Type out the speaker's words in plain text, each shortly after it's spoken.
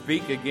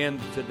Speak again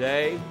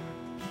today,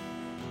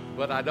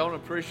 but I don't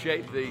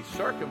appreciate the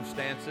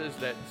circumstances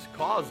that's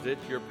caused it.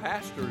 Your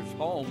pastor's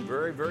home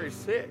very, very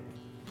sick.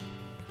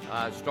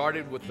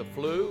 Started with the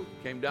flu,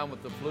 came down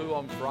with the flu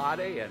on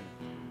Friday, and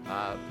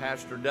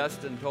Pastor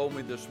Dustin told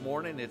me this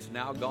morning it's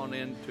now gone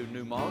into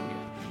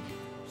pneumonia.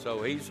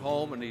 So he's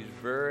home and he's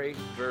very,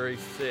 very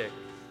sick.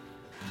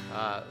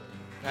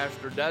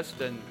 Pastor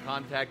Dustin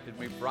contacted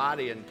me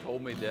Friday and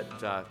told me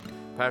that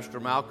Pastor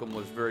Malcolm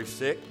was very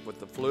sick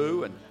with the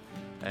flu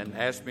and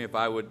asked me if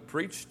I would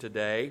preach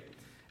today.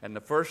 And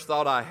the first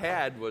thought I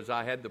had was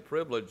I had the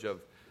privilege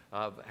of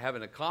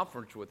having a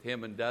conference with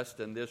him and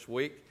Dustin this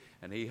week,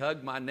 and he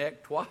hugged my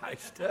neck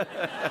twice.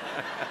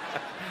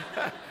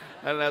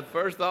 And the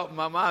first thought in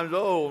my mind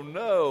was, oh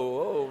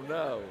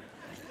no.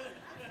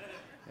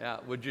 Yeah,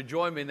 would you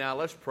join me now?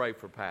 Let's pray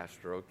for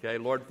Pastor, okay?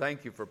 Lord,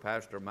 thank you for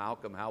Pastor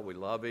Malcolm, how we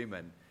love him.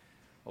 And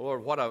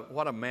Lord, what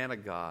a man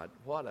of God.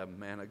 What a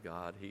man of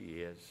God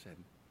he is. And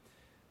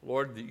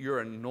Lord, your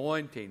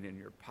anointing and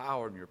your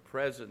power and your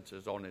presence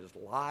is on his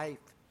life.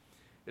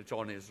 It's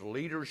on his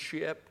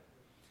leadership.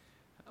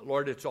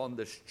 Lord, it's on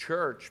this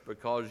church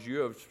because you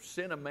have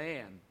sent a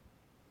man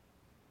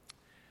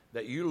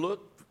that you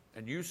looked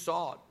and you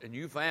sought and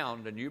you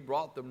found and you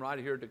brought them right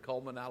here to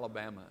Coleman,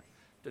 Alabama,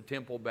 to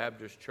Temple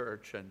Baptist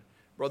Church. And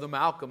Brother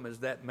Malcolm is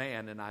that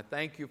man, and I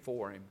thank you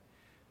for him.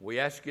 We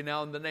ask you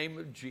now in the name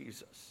of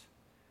Jesus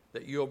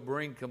that you'll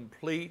bring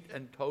complete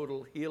and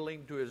total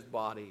healing to his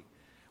body.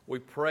 We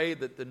pray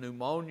that the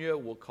pneumonia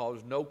will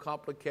cause no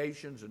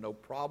complications and no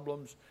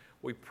problems.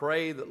 We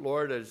pray that,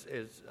 Lord, as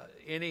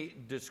any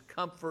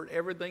discomfort,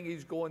 everything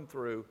he's going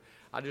through,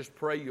 I just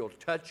pray you'll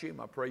touch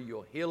him. I pray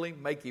you'll heal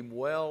him, make him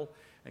well.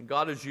 And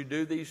God, as you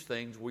do these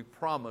things, we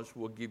promise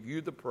we'll give you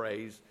the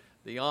praise,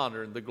 the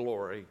honor, and the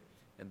glory.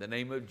 In the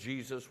name of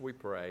Jesus we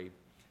pray.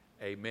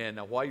 Amen.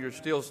 Now, while you're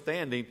still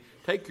standing,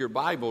 take your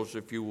Bibles,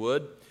 if you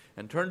would,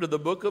 and turn to the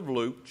book of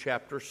Luke,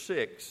 chapter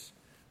 6.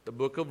 The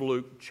book of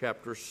Luke,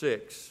 chapter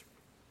 6.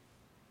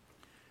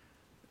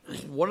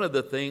 One of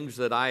the things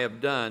that I have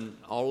done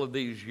all of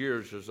these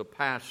years as a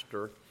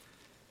pastor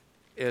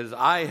is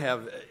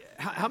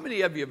how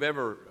many of you have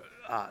ever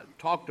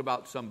talked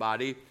about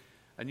somebody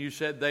and you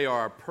said they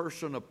are a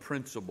person of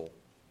principle?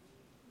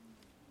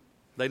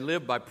 They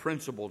live by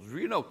principles.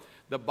 You know,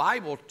 the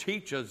Bible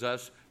teaches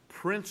us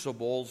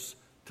principles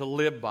to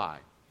live by.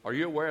 Are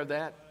you aware of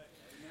that?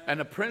 And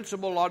a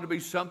principle ought to be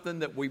something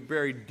that we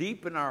bury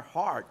deep in our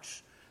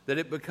hearts, that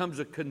it becomes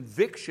a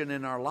conviction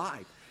in our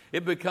life.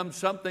 It becomes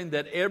something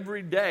that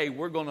every day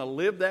we're going to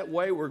live that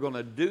way, we're going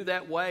to do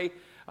that way,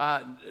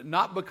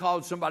 not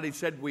because somebody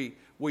said we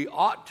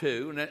ought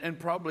to, and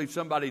probably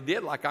somebody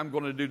did like I'm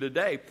going to do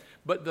today,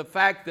 but the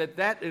fact that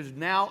that is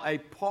now a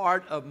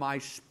part of my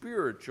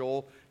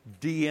spiritual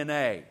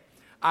DNA.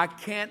 I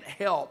can't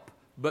help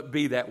but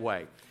be that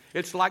way.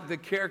 It's like the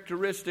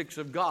characteristics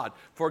of God.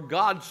 For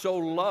God so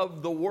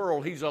loved the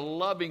world. He's a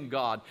loving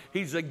God.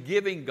 He's a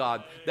giving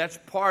God. That's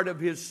part of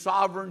his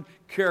sovereign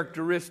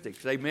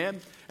characteristics. Amen?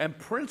 And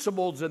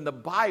principles in the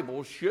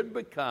Bible should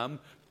become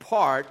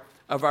part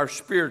of our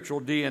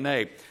spiritual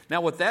DNA. Now,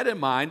 with that in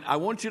mind, I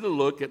want you to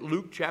look at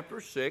Luke chapter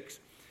 6,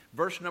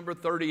 verse number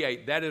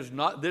 38.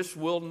 This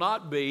will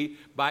not be,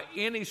 by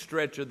any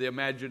stretch of the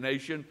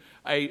imagination,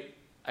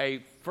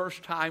 a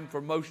first time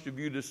for most of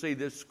you to see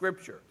this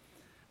scripture.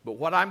 But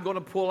what I'm going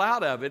to pull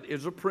out of it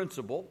is a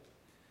principle,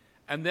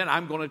 and then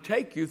I'm going to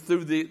take you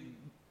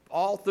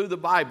all through the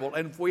Bible.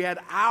 And if we had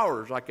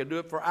hours, I could do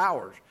it for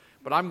hours.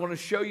 But I'm going to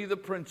show you the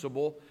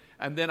principle,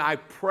 and then I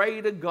pray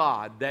to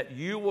God that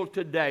you will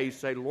today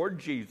say, Lord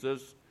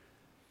Jesus,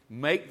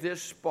 make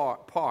this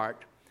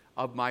part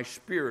of my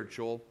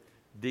spiritual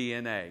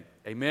DNA.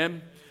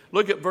 Amen?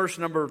 Look at verse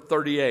number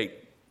 38.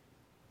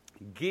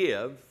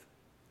 Give,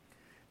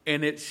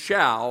 and it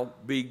shall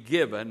be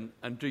given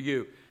unto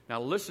you. Now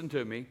listen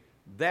to me.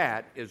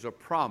 That is a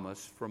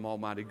promise from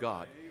Almighty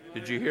God.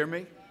 Did you hear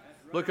me?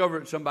 Look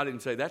over at somebody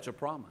and say, that's a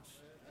promise.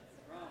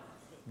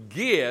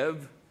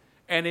 Give,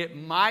 and it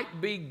might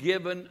be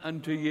given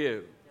unto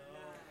you.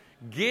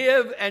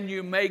 Give, and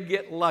you may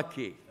get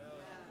lucky.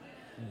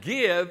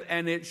 Give,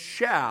 and it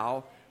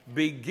shall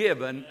be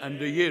given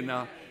unto you.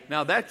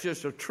 Now that's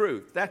just a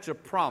truth. That's a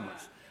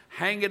promise.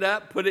 Hang it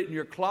up, put it in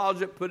your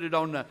closet, put it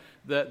on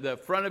the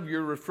front of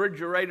your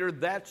refrigerator.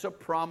 That's a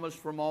promise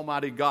from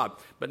Almighty God.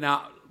 But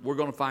now we're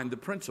going to find the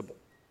principle.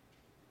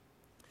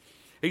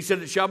 He said,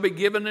 it shall be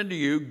given unto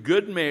you,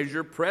 good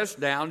measure,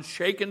 pressed down,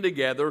 shaken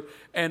together,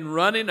 and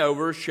running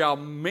over shall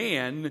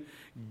men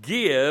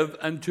give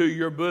unto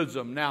your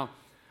bosom. Now,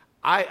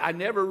 I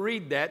never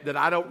read that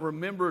I don't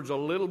remember as a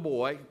little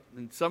boy,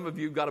 and some of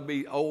you got to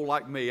be old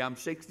like me. I'm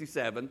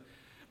 67.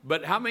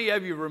 But how many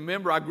of you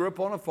remember, I grew up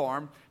on a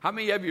farm, how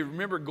many of you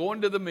remember going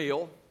to the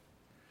mill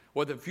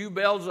with a few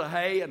bales of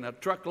hay and a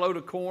truckload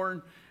of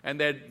corn, and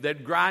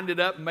they'd grind it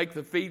up and make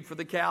the feed for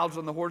the cows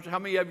and the horses? How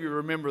many of you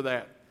remember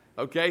that?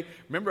 Okay?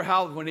 Remember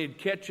how when he'd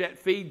catch that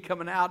feed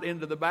coming out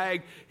into the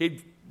bag,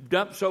 he'd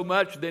dump so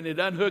much, then he'd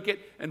unhook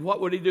it, and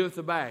what would he do with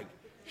the bag?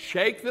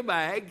 Shake the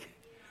bag,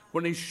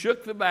 when he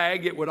shook the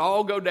bag, it would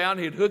all go down.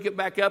 He'd hook it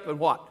back up and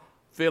what?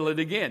 Fill it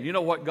again. You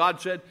know what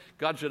God said?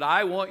 God said,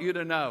 I want you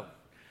to know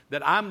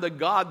that I'm the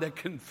God that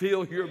can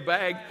fill your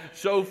bag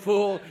so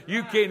full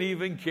you can't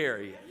even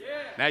carry it.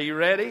 Now, you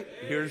ready?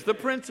 Here's the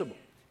principle.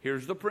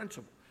 Here's the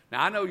principle.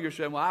 Now, I know you're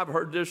saying, well, I've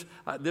heard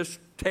this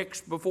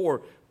text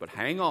before, but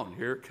hang on.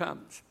 Here it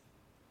comes.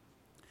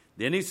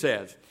 Then he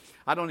says,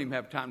 I don't even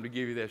have time to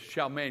give you this.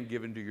 Shall man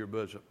give into your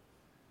bosom?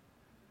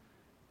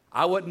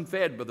 I wasn't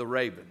fed by the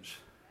ravens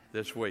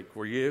this week.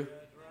 Were you?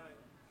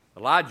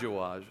 Elijah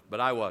was, but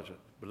I wasn't.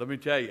 But let me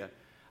tell you,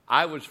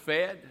 I was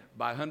fed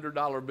by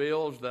 $100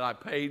 bills that I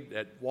paid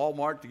at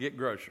Walmart to get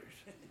groceries.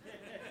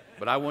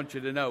 But I want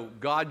you to know,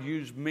 God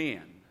used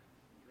men.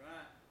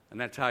 And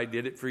that's how he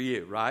did it for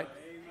you, right?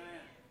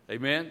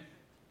 Amen?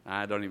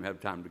 I don't even have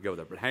time to go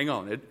there, but hang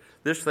on.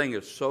 This thing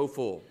is so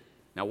full.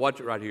 Now watch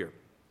it right here.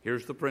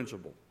 Here's the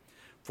principle.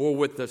 For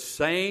with the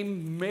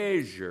same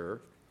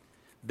measure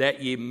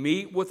that ye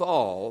meet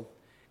withal,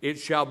 it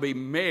shall be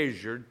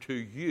measured to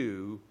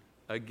you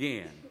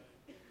again.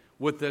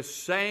 With the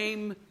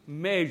same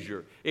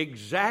measure,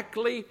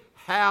 exactly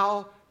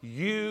how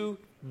you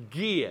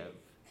give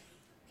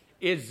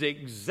is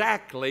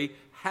exactly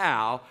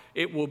how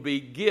it will be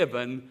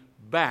given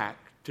back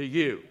to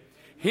you.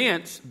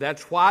 Hence,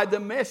 that's why the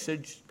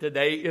message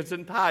today is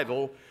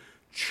entitled,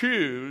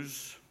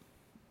 Choose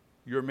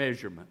Your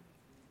Measurement.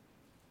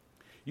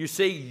 You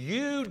see,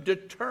 you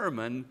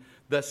determine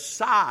the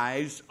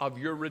size of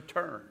your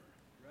return.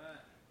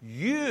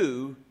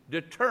 You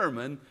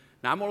determine.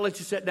 Now, I'm going to let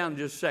you sit down in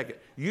just a second.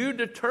 You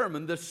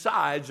determine the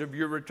size of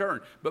your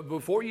return. But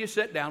before you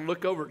sit down,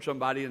 look over at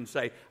somebody and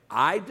say,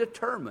 I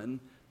determine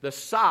the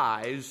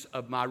size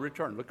of my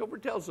return. Look over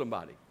and tell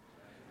somebody.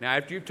 Now,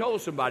 after you've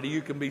told somebody,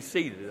 you can be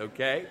seated,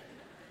 okay?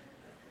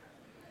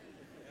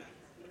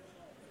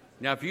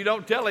 Now, if you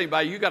don't tell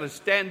anybody, you got to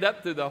stand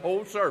up through the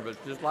whole service,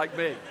 just like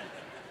me.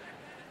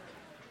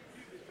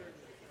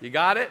 You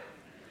got it?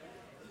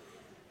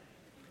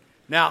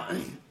 Now,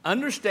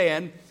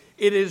 understand,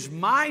 it is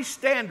my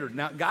standard.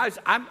 Now, guys,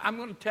 I'm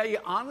going to tell you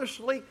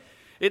honestly,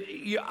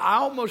 I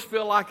almost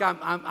feel like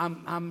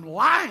I'm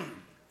lying,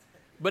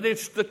 but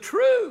it's the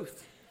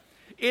truth.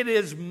 It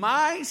is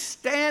my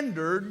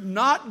standard,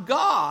 not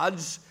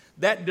God's,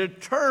 that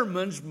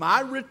determines my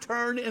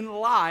return in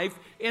life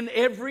in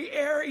every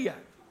area.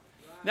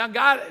 Now,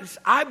 guys,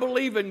 I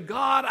believe in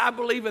God. I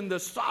believe in the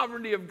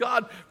sovereignty of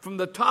God from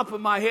the top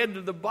of my head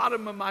to the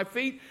bottom of my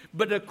feet.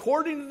 But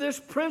according to this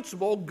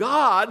principle,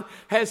 God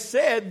has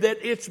said that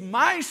it's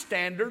my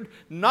standard,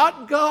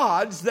 not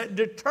God's, that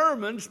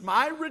determines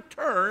my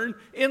return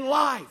in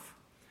life.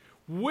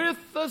 With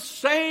the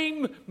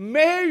same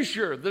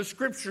measure, the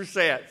Scripture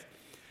says.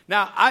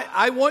 Now,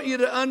 I want you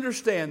to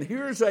understand,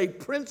 here's a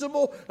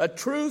principle, a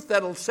truth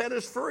that'll set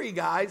us free,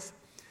 guys.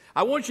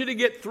 I want you to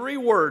get 3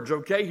 words,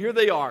 okay? Here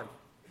they are.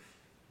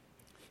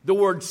 The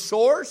word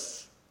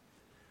source,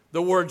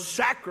 the word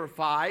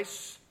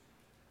sacrifice,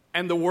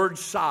 and the word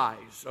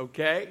size,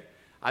 okay?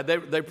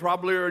 They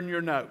probably are in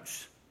your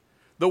notes.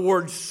 The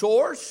word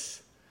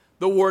source,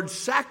 the word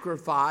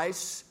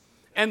sacrifice,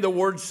 and the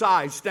word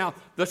size. Now,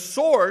 the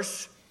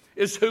source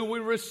is who we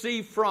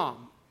receive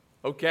from,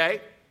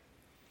 okay?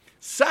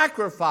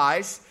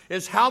 Sacrifice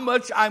is how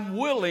much I'm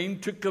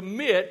willing to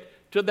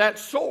commit to that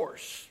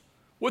source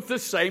with the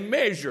same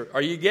measure.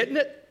 Are you getting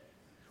it?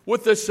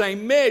 With the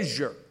same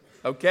measure.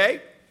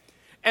 Okay?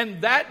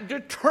 And that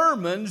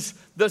determines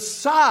the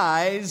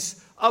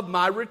size of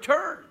my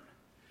return.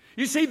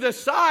 You see, the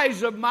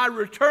size of my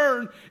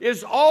return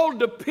is all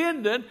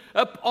dependent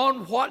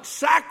upon what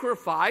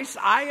sacrifice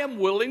I am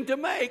willing to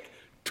make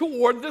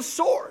toward the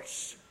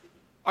source.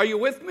 Are you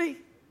with me? Amen.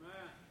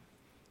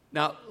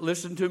 Now,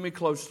 listen to me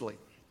closely.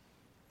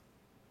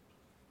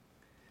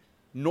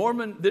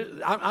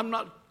 I'm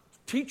not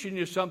teaching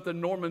you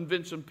something Norman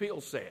Vincent Peale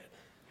said.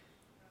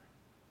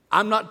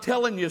 I'm not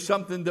telling you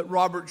something that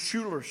Robert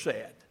Schuller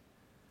said.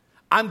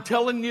 I'm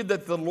telling you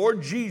that the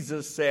Lord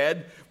Jesus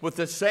said, with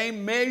the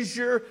same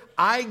measure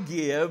I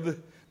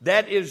give,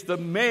 that is the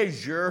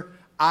measure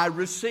I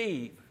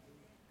receive.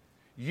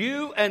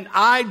 You and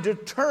I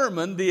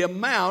determine the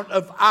amount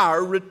of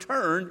our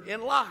return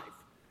in life.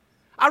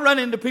 I run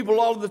into people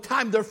all the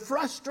time. They're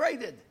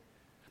frustrated.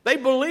 They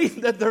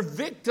believe that they're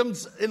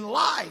victims in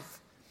life.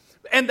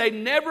 And they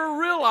never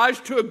realize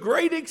to a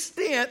great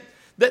extent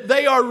that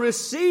they are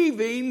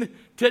receiving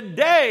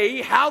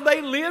today how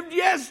they lived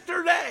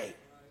yesterday.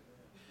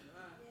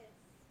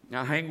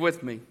 Now hang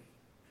with me.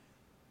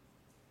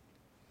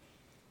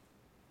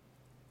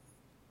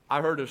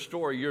 I heard a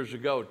story years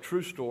ago, a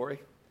true story.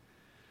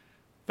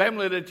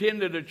 Family had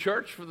attended a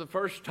church for the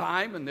first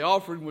time, and the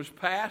offering was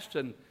passed,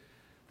 and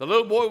the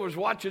little boy was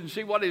watching to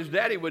see what his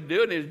daddy would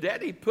do, and his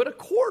daddy put a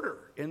quarter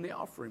in the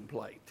offering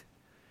plate.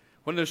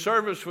 When the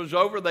service was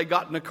over, they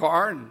got in the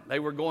car, and they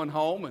were going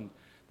home, and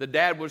the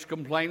dad was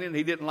complaining.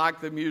 He didn't like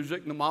the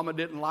music, and the mama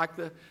didn't like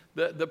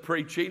the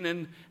preaching.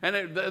 And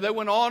they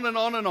went on and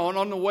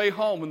on the way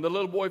home. And the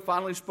little boy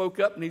finally spoke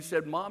up, and he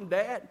said, Mom,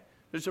 Dad.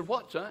 They said,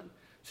 what, son?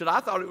 He said, I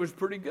thought it was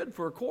pretty good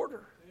for a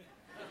quarter.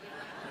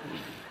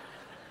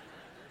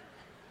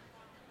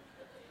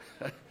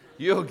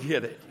 You'll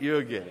get it.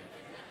 You'll get it.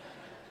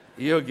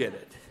 You'll get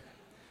it.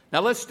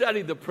 Now let's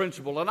study the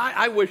principle. And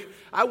I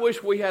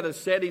wish we had a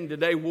setting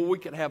today where we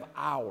could have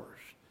hours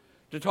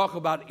to talk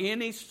about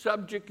any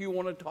subject you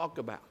want to talk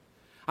about.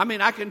 I mean,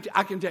 I can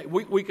tell you,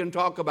 we can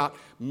talk about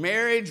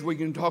marriage, we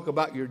can talk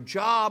about your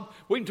job,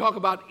 we can talk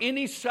about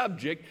any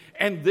subject,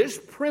 and this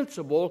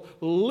principle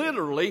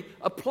literally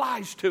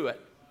applies to it.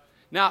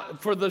 Now,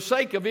 for the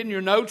sake of in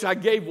your notes, I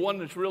gave one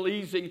that's real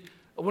easy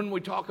when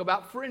we talk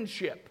about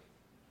friendship.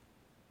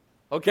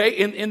 Okay,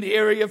 in the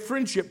area of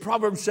friendship,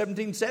 Proverbs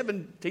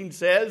 17:17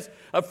 says,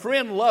 a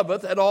friend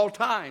loveth at all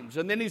times.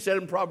 And then he said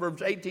in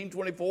Proverbs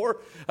 18:24,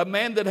 a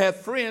man that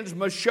hath friends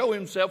must show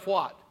himself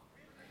what?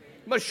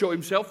 Must show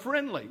himself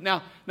friendly.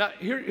 Now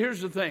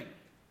here's the thing.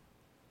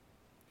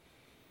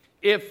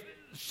 If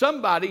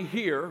somebody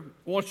here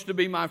wants to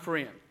be my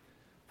friend,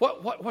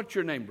 what's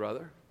your name,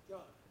 brother?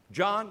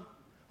 John?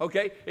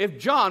 Okay, if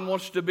John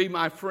wants to be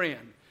my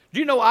friend,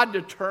 do you know I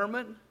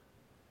determine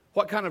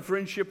what kind of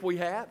friendship we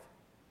have?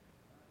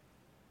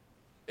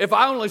 If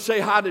I only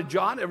say hi to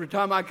John every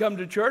time I come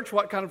to church,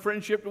 what kind of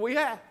friendship do we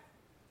have?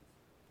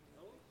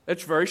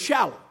 It's very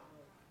shallow.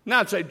 Now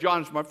I'd say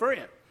John's my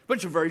friend, but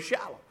it's very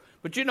shallow.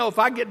 But you know, if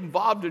I get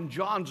involved in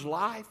John's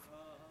life,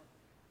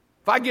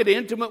 if I get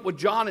intimate with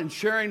John and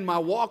sharing my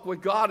walk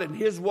with God and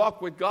his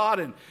walk with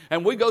God,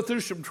 and we go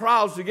through some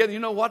trials together, you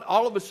know what?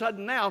 All of a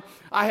sudden now,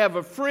 I have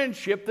a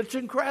friendship that's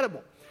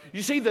incredible.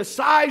 You see, the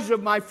size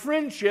of my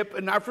friendship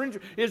and our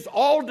friendship is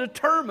all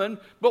determined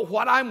by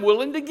what I'm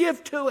willing to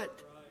give to it.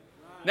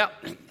 Now,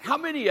 how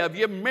many of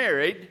you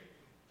married?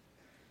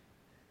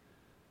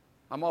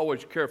 I'm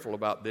always careful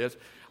about this.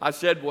 I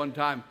said one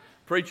time,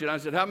 preaching, I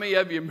said, how many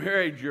of you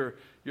married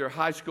your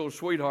high school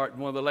sweetheart?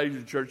 And one of the ladies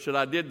in church said,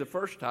 I did the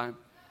first time.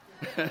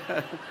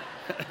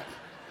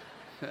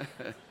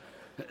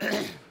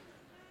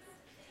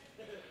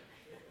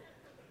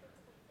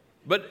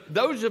 But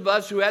those of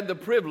us who had the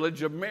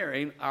privilege of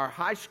marrying our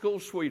high school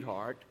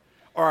sweetheart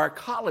or our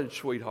college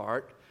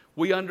sweetheart,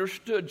 we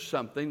understood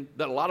something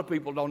that a lot of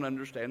people don't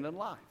understand in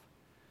life.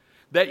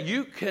 That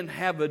you can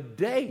have a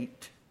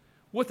date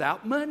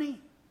without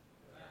money.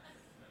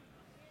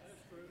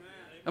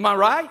 Am I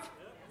right?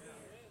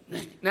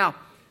 Now,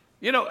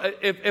 you know,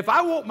 if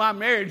I want my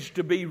marriage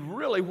to be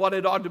really what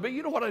it ought to be,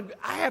 you know what?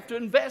 I have to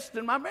invest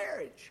in my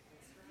marriage.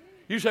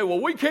 You say, well,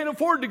 we can't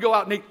afford to go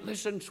out and eat.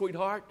 Listen,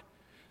 sweetheart,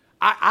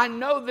 I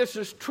know this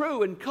is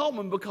true in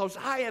Coleman because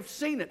I have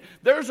seen it.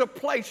 There's a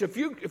place, if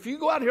you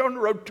go out here on the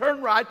road,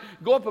 turn right,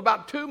 go up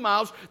about 2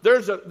 miles,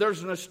 there's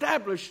an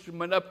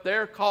establishment up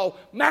there called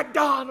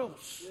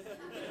McDonald's.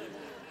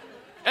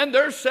 And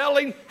they're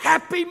selling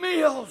Happy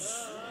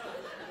Meals.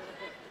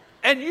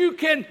 And you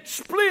can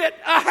split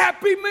a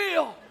Happy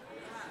Meal.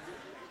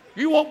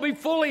 You won't be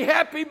fully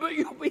happy, but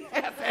you'll be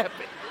half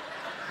happy.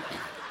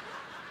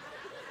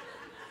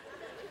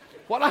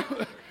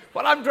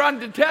 What I'm trying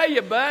to tell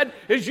you, bud,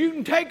 is you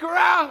can take her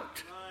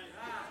out.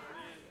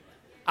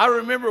 I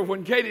remember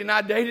when Katie and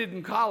I dated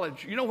in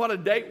college. You know what a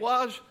date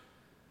was?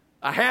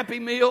 A Happy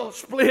Meal,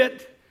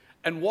 split,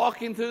 and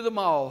walking through the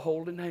mall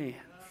holding hands.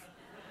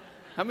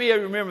 How many of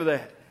you remember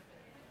that?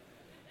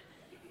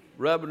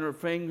 Rubbing her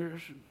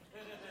fingers,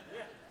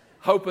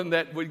 hoping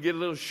that we'd get a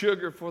little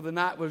sugar before the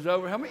night was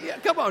over. How many? Yeah,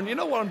 come on, you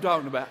know what I'm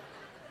talking about.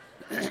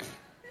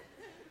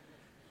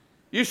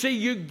 You see,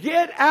 you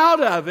get out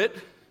of it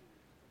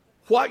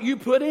what you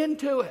put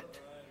into it.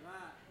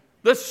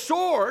 The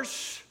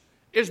source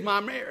is my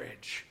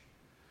marriage.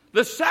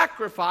 The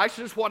sacrifice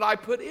is what I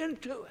put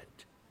into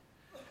it.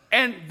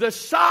 And the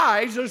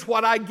size is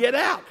what I get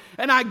out.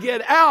 And I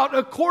get out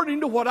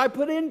according to what I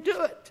put into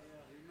it.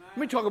 Let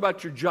me talk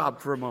about your job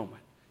for a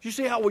moment. You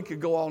see how we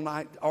could go all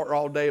night or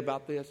all day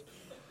about this?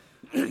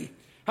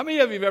 How many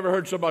of you have ever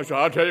heard somebody say,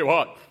 I'll tell you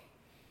what,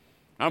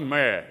 I'm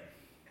mad.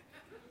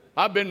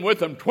 I've been with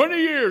them 20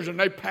 years and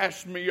they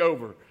passed me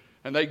over.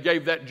 And they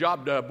gave that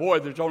job to a boy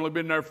that's only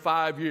been there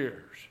 5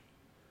 years.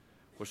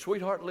 Well,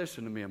 sweetheart,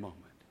 listen to me a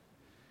moment.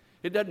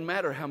 It doesn't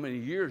matter how many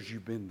years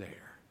you've been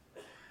there.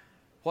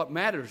 What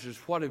matters is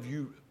what have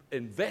you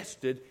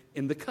invested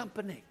in the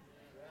company.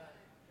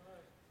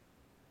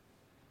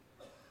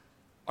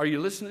 Are you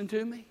listening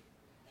to me?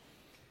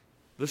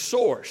 The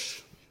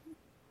source.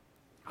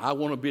 I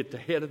want to be at the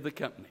head of the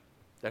company.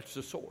 That's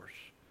the source.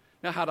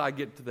 Now, how do I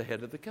get to the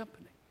head of the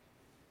company?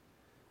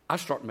 I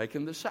start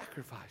making the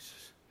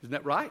sacrifices. Isn't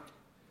that right?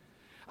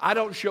 I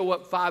don't show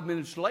up 5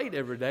 minutes late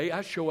every day.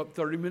 I show up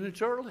 30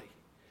 minutes early.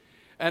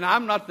 And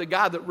I'm not the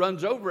guy that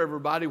runs over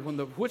everybody when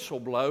the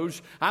whistle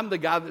blows. I'm the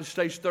guy that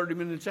stays 30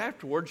 minutes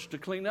afterwards to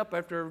clean up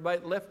after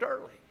everybody left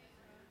early.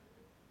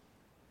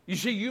 You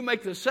see, you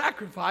make the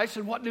sacrifice,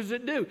 and what does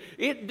it do?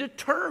 It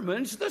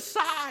determines the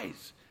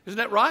size. Isn't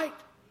that right?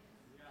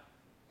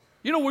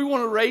 You know, we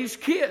want to raise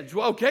kids.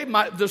 Well, okay,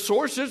 the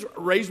source is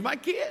raise my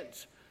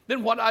kids.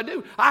 Then what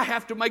do? I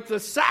have to make the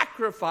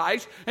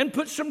sacrifice and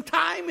put some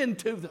time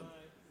into them.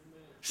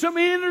 Some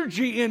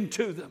energy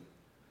into them.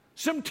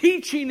 Some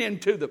teaching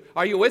into them.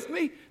 Are you with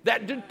me?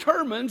 That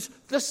determines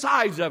the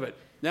size of it.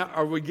 Now,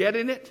 are we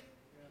getting it?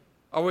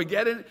 Are we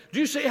getting it? Do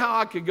you see how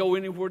I could go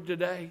anywhere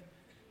today?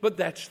 But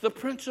that's the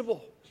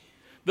principle.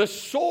 The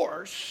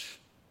source,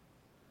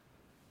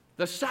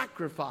 the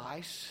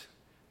sacrifice,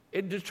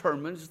 it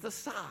determines the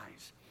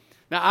size.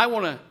 Now, I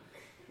want to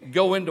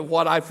go into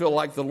what I feel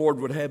like the Lord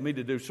would have me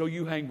to do. So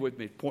you hang with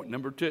me. Point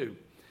number 2,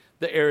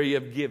 the area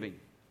of giving.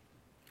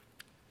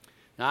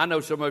 Now, I know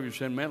some of you are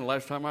saying, man, the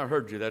last time I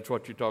heard you, that's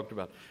what you talked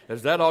about.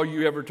 Is that all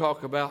you ever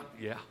talk about?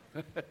 Yeah.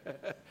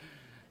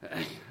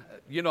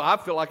 You know, I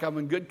feel like I'm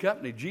in good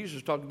company.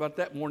 Jesus talked about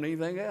that more than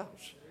anything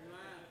else.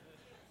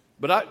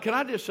 But can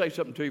I just say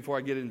something to you before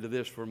I get into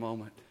this for a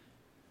moment?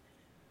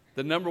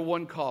 The number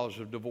one cause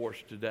of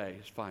divorce today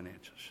is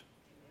finances.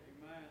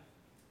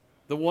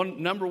 The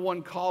number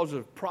one cause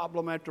of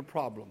problem after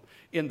problem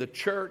in the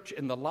church,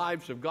 in the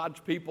lives of God's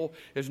people,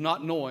 is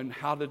not knowing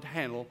how to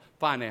handle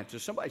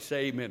finances. Somebody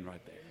say amen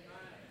right there.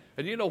 Amen.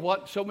 And you know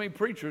what? So many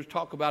preachers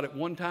talk about it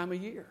one time a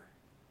year.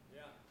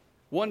 Yeah.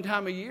 One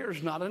time a year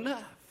is not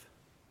enough.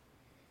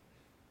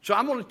 So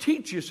I'm going to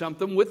teach you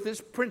something with this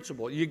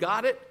principle. You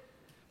got it?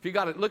 If you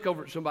got it, look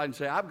over at somebody and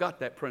say, I've got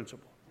that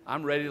principle.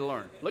 I'm ready to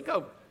learn. Look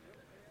over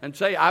and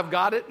say, I've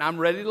got it and I'm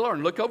ready to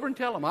learn. Look over and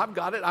tell them, I've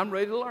got it, I'm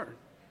ready to learn.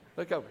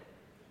 Look over.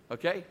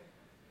 Okay?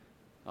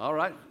 All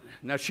right.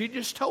 Now, she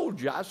just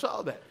told you. I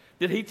saw that.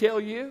 Did he tell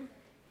you?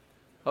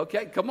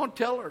 Okay, come on,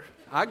 tell her.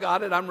 I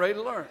got it. I'm ready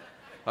to learn.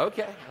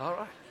 Okay, all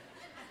right.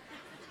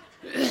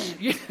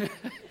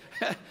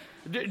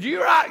 Do you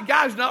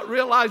guys not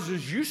realize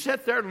as you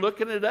sit there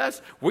looking at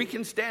us, we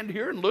can stand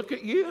here and look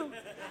at you?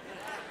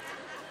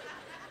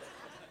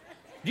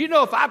 Do you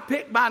know if I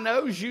pick my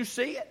nose, you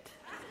see it?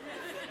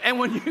 And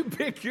when you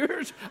pick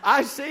yours,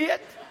 I see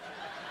it?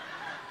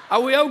 Are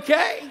we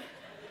okay?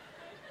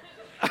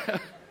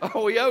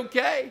 Are we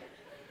okay?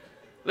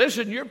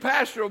 Listen, your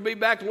pastor will be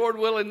back, Lord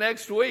willing,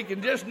 next week,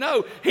 and just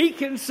know he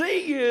can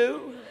see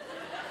you.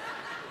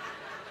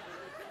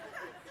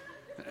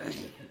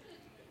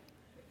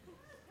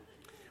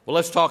 Well,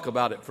 let's talk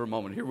about it for a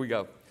moment. Here we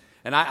go.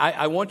 And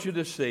I want you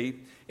to see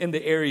in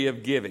the area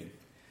of giving.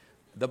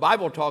 The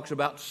Bible talks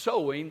about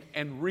sowing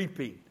and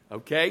reaping,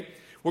 okay?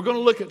 We're going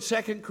to look at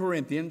 2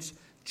 Corinthians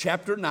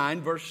chapter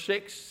 9, verse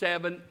 6,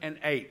 7, and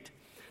 8.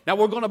 Now,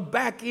 we're going to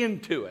back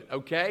into it,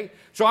 okay?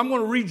 So I'm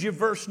going to read you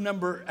verse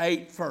number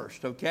 8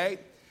 first, okay?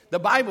 The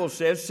Bible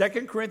says,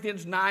 2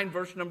 Corinthians 9,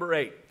 verse number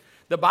 8.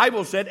 The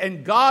Bible said,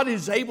 and God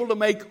is able to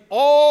make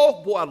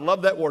all, boy, I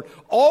love that word,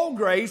 all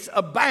grace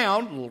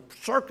abound,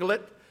 circle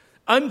it,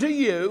 unto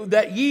you,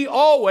 that ye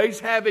always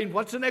having,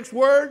 what's the next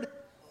word?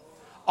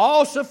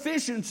 All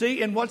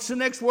sufficiency, and what's the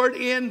next word?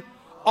 In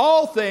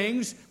all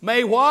things,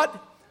 may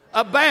what?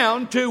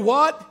 Abound to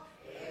what?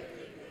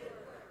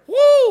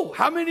 Woo!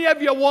 How many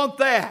of you want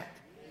that?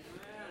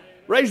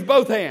 Raise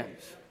both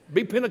hands.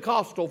 Be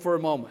Pentecostal for a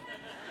moment.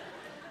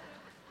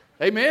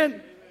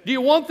 Amen? Do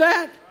you want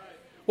that?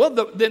 Well,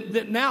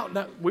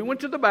 now we went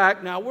to the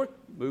back. Now we're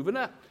moving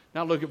up.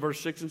 Now look at verse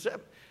 6 and 7.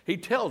 He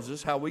tells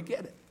us how we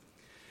get it.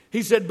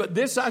 He said, but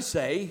this I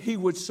say, he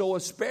which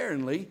soweth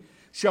sparingly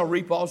shall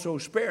reap also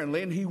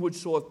sparingly, and he which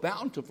soweth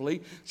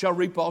bountifully shall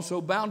reap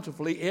also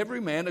bountifully. Every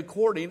man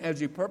according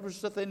as he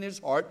purposeth in his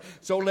heart,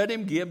 so let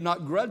him give,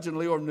 not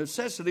grudgingly or of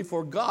necessity,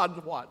 for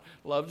God, what?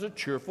 Loves a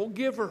cheerful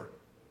giver.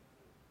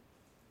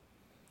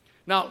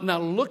 Now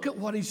look at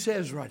what he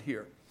says right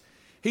here.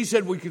 He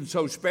said we can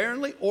sow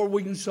sparingly or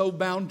we can sow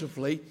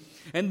bountifully.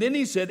 And then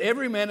he said,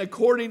 every man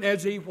according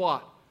as he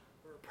what?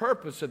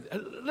 Purposeth.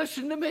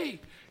 Listen to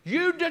me.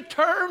 You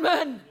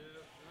determine.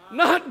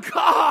 Not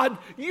God.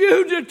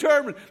 You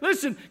determine.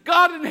 Listen,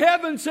 God in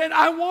heaven said,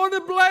 I want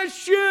to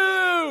bless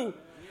you.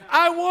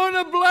 I want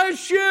to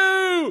bless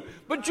you.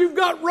 But you've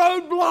got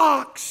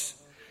roadblocks.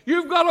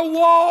 You've got a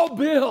wall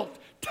built.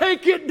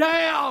 Take it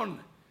down.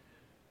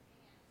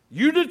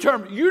 You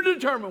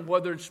determine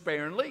whether it's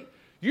sparingly.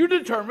 You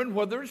determine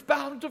whether it's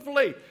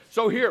bountifully.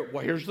 So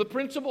here's the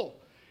principle.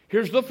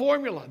 Here's the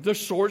formula. The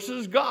source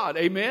is God.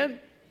 Amen?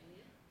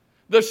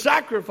 The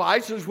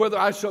sacrifice is whether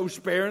I sow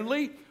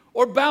sparingly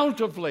or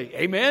bountifully.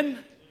 Amen?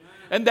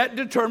 And that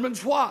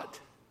determines what?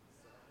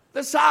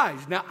 The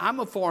size. Now, I'm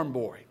a farm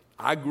boy.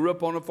 I grew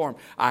up on a farm.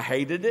 I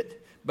hated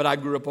it, but I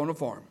grew up on a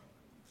farm.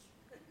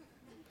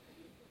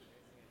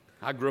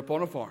 I grew up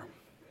on a farm.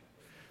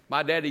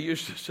 My daddy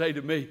used to say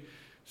to me,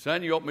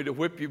 son, you want me to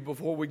whip you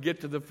before we get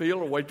to the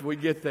field or wait till we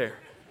get there?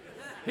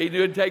 He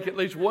knew it'd take at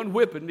least one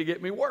whipping to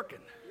get me working.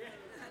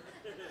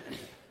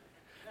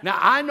 Now,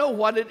 I know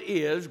what it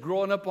is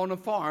growing up on a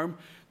farm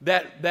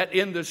that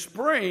in the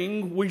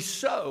spring we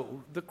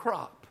sow the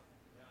crop.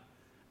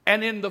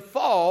 And in the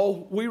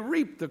fall we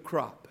reap the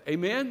crop.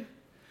 Amen?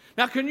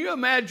 Now, can you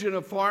imagine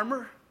a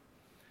farmer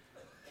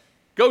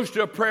goes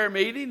to a prayer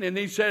meeting and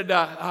he said,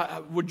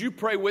 would you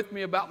pray with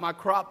me about my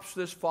crops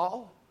this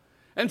fall?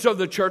 And so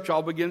the church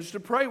all begins to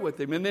pray with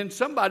him. And then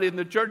somebody in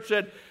the church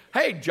said,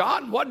 hey,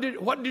 John, what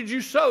did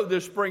you sow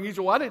this spring? He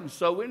said, well, I didn't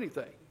sow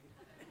anything.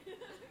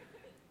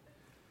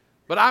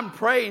 But I'm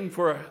praying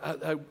for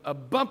a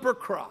bumper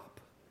crop.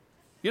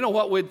 You know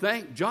what we'd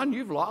think? John,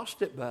 you've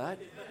lost it, bud.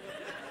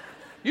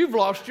 you've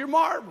lost your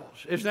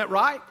marbles. Isn't that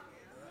right?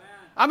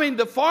 I mean,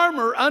 the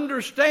farmer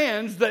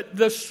understands that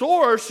the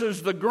source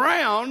is the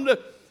ground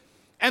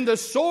and the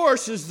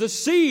source is the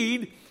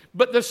seed,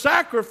 but the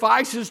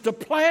sacrifice is to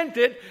plant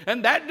it,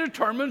 and that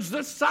determines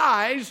the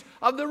size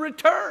of the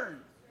return.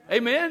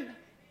 Amen?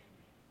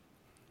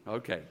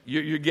 Okay,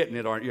 you're getting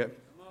it, aren't you?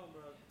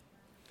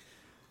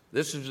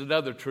 This is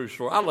another true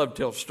story. I love to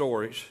tell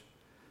stories.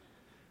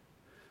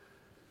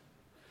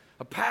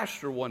 A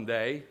pastor one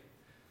day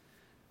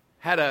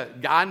had a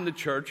guy in the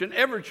church, and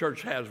every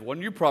church has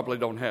one. You probably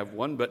don't have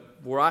one, but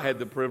where I had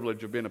the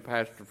privilege of being a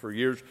pastor for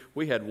years,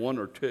 we had one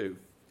or two.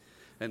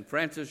 And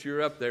Francis,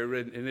 you're up there,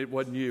 and it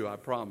wasn't you, I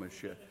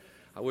promise you.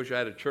 I wish I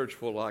had a church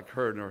full like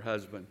her and her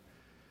husband.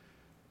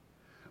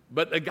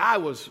 But the guy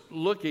was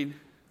looking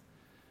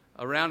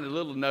around a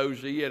little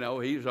nosy,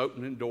 he was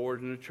opening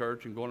doors in the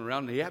church and going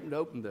around, and he happened to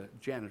open the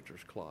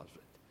janitor's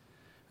closet.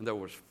 And there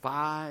was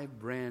 5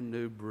 brand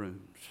new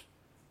brooms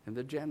in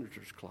the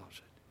janitor's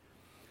closet.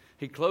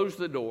 He closed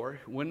the door,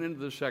 went into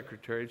the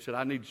secretary, and said,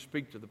 "I need to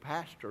speak to the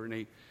pastor." And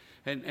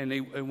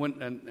he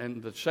went,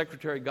 and the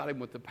secretary got him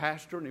with the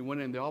pastor, and he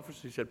went in the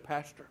office. He said,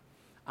 "Pastor,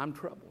 I'm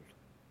troubled."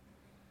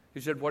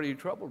 He said, "What are you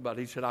troubled about?"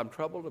 He said, "I'm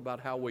troubled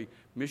about how we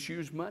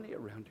misuse money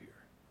around here."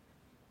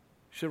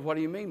 He said, "What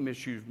do you mean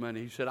misuse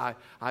money?" He said,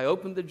 I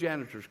opened the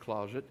janitor's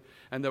closet,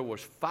 and there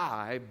was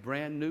 5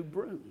 brand new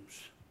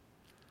brooms.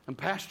 And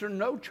Pastor,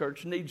 no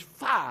church needs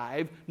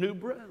 5 new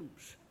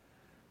brooms.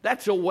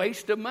 That's a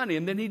waste of money.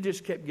 And then he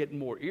just kept getting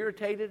more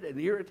irritated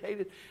and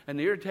irritated and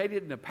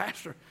irritated. And the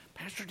pastor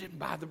didn't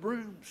buy the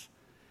brooms.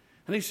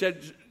 And he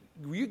said,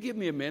 "Will you give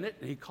me a minute?"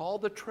 And he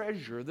called the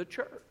treasurer of the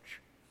church.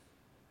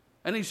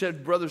 And he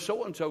said, "Brother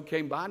so-and-so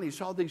came by and he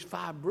saw these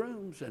 5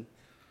 brooms.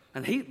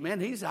 And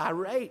he's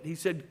irate." He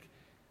said,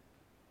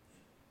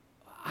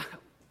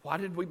 "Why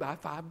did we buy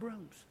 5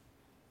 brooms?"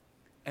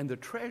 And the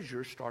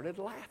treasurer started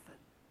laughing.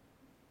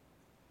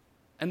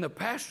 And the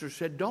pastor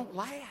said, "Don't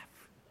laugh.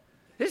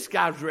 This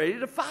guy's ready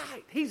to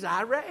fight. He's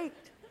irate."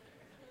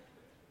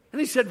 And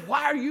he said,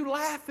 "Why are you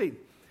laughing?"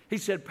 He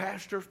said,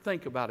 "Pastor,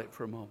 think about it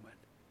for a moment.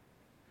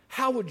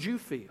 How would you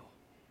feel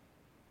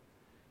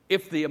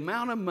if the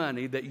amount of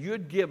money that you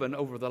had given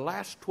over the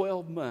last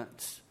 12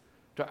 months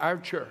to our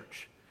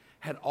church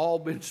had all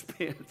been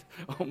spent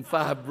on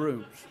 5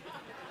 brooms?"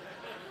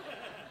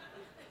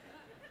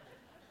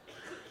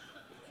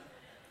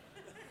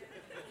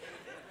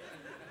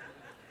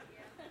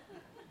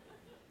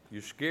 You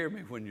scare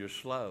me when you're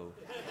slow.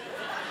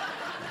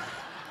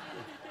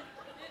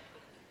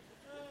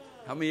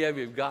 How many of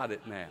you have got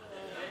it now?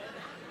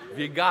 If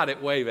you got it,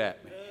 wave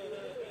at me.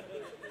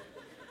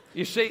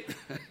 You see,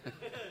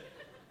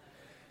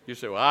 you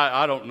say, "Well,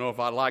 I don't know if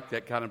I like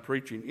that kind of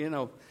preaching."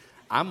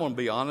 I'm going to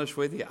be honest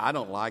with you. I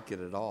don't like it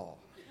at all.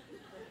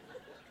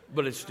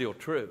 But it's still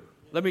true.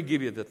 Let me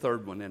give you the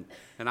third one,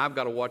 and I've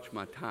got to watch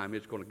my time.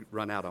 It's going to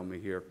run out on me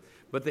here.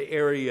 But the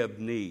area of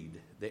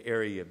need, the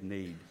area of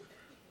need.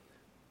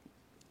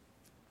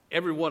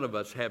 Every one of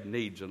us have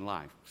needs in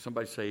life.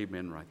 Somebody say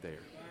amen right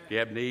there. Do you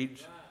have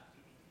needs?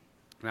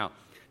 Now,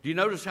 do you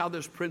notice how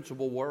this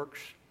principle works?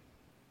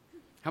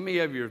 How many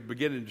of you are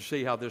beginning to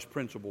see how this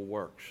principle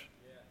works?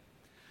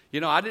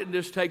 I didn't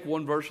just take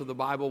one verse of the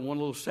Bible, one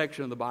little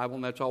section of the Bible,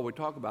 and that's all we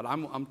talk about.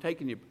 I'm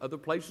taking you other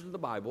places in the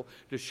Bible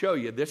to show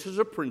you this is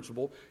a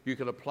principle you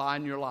can apply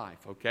in your life,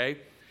 okay?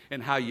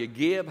 And how you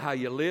give, how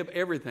you live,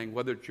 everything,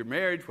 whether it's your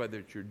marriage, whether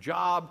it's your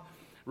job,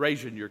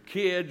 raising your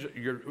kids,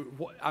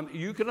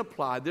 you can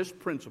apply this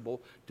principle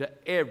to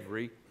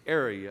every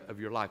area of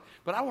your life.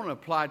 But I want to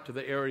apply it to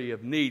the area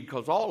of need,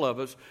 because all of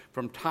us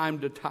from time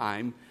to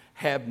time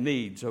have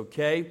needs,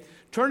 okay?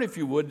 Turn, if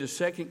you would, to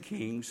 2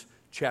 Kings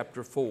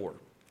chapter 4.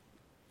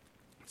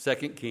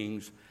 2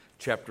 Kings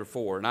chapter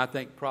 4. And I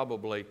think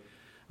probably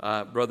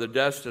Brother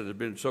Dustin has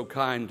been so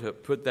kind to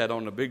put that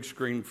on the big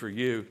screen for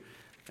you.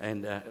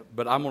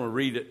 But I'm going to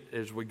read it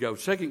as we go.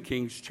 2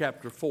 Kings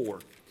chapter 4.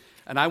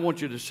 And I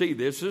want you to see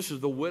this. This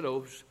is the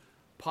widow's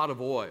pot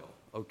of oil,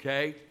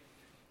 okay?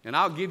 And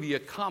I'll give you a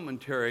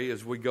commentary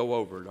as we go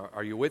over it.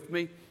 Are you with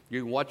me?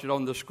 You can watch it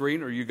on the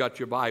screen, or you got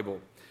your Bible.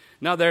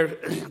 Now there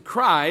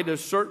cried a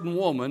certain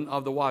woman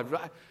of the wives.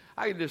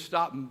 I can just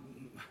stop.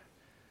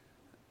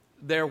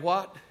 There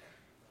what?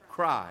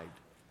 Cried.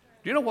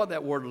 Do you know what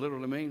that word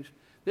literally means?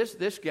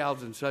 This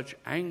gal's in such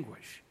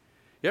anguish.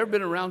 You ever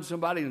been around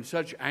somebody in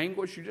such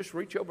anguish? You just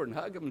reach over and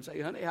hug them and say,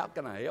 "Honey, how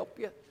can I help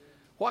you?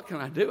 What can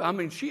I do?" I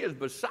mean, she is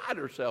beside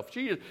herself.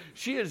 She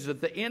is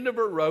at the end of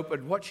her rope,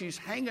 and what she's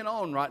hanging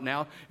on right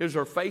now is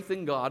her faith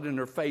in God and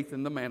her faith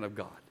in the man of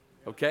God.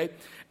 Okay?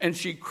 And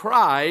she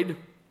cried.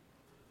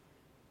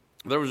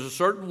 There was a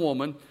certain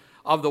woman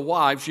of the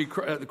wives. She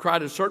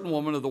cried, a certain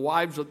woman of the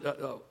wives,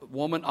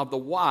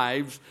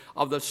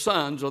 of the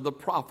sons of the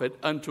prophet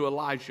unto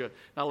Elijah.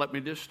 Now let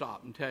me just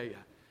stop and tell you,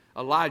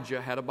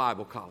 Elijah had a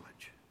Bible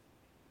college.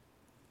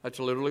 That's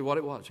literally what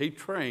it was. He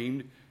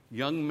trained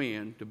young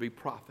men to be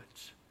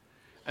prophets.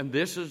 And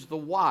this is the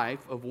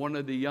wife of one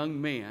of the young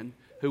men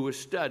who was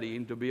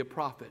studying to be a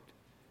prophet.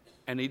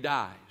 And he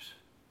dies.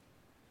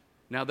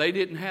 Now, they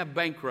didn't have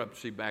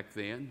bankruptcy back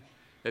then.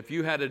 If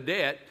you had a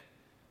debt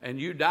and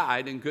you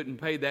died and couldn't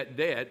pay that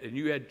debt and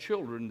you had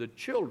children, the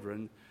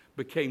children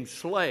became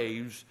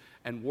slaves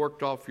and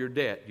worked off your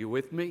debt. You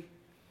with me?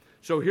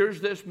 So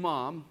here's this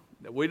mom.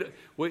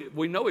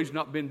 We know he's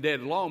not been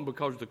dead long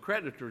because the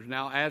creditor's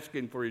now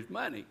asking for his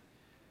money.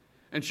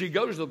 And she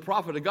goes to the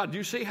prophet of God. Do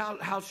you see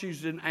how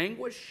she's in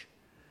anguish?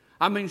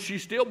 I mean,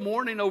 she's still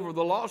mourning over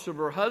the loss of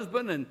her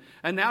husband,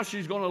 and now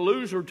she's going to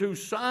lose her 2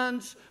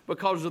 sons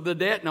because of the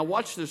debt. Now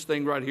watch this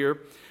thing right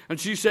here. And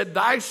she said,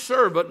 thy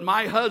servant,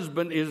 my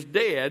husband, is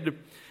dead.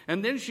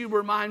 And then she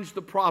reminds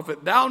the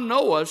prophet, thou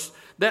knowest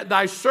that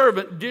thy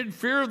servant did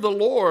fear the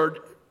Lord.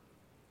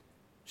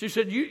 She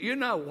said, you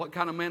know what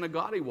kind of man of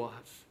God he was.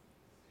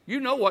 You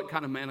know what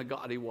kind of man of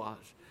God he was.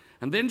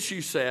 And then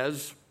she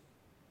says,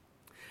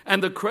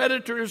 and the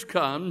creditor is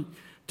come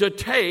to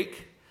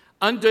take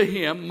unto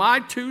him my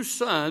 2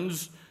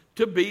 sons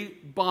to be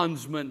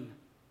bondsmen.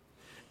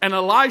 And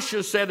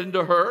Elisha said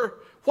unto her,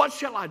 what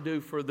shall I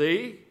do for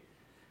thee?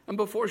 And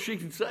before she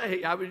can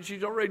say,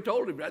 she's already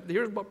told him,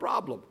 here's my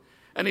problem.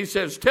 And he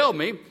says, tell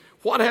me,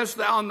 what hast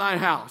thou in thy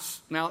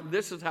house? Now,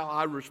 this is how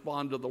I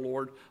respond to the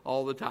Lord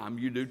all the time.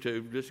 You do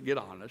too. Just get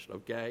honest,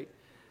 okay?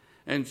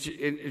 And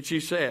she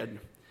said,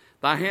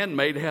 thy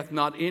handmaid hath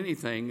not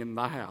anything in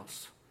thy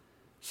house,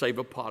 save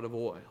a pot of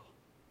oil.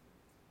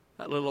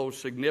 That little old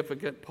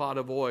significant pot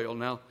of oil.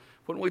 Now,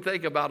 when we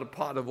think about a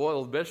pot of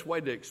oil, the best way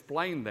to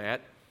explain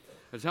that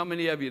is how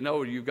many of you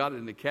know you've got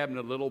in the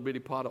cabinet a little bitty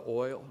pot of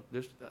oil?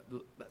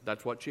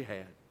 That's what she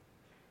had.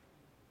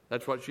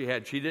 That's what she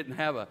had. She didn't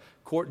have a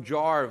quart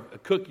jar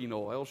of cooking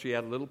oil. She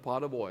had a little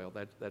pot of oil.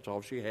 That's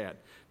all she had.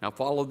 Now,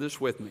 follow this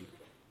with me.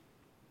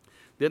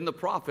 Then the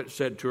prophet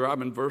said to her,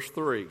 I'm in verse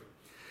 3,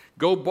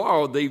 go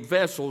borrow thee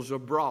vessels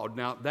abroad.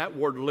 Now, that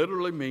word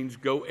literally means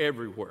go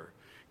everywhere.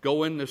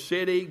 Go in the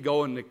city,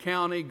 go in the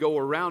county, go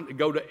around,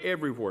 go to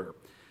everywhere.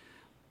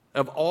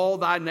 Of all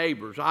thy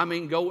neighbors. I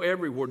mean, go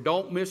everywhere.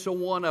 Don't miss a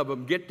one of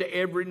them. Get to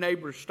every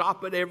neighbor.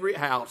 Stop at every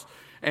house.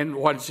 And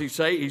what does he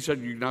say? He said,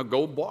 you now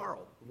go borrow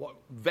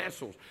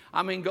vessels.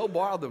 I mean, go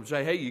borrow them.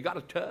 Say, hey, you got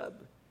a tub?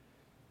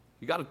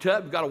 You got a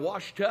tub? You got a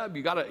wash tub?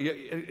 You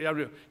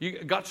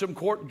got some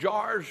quart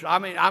jars? I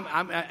mean,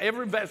 I'm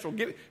every vessel.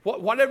 Give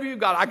whatever you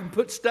got. I can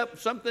put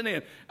something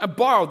in and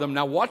borrow them.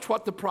 Now, watch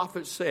what the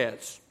prophet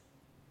says.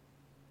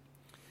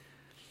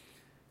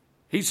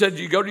 He said,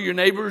 you go to your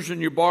neighbors and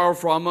you borrow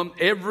from them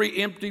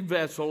every empty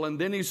vessel. And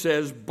then he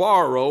says,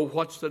 borrow.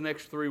 What's the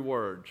next 3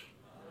 words?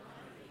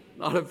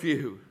 Not a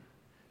few.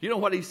 You know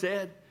what he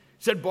said?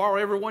 He said, borrow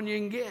every one you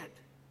can get.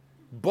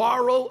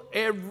 Borrow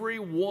every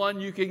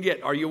one you can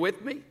get. Are you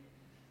with me?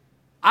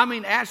 I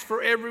mean, ask for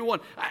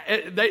everyone.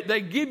 They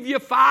give you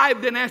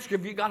 5, then ask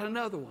if you got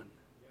another one.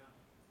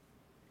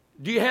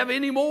 Do you have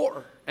any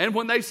more? And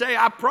when they say,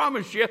 I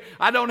promise you,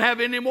 I don't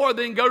have any more,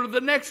 then go to the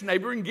next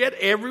neighbor and get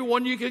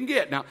everyone you can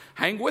get. Now,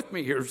 hang with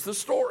me. Here's the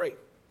story.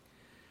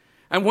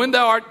 And when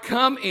thou art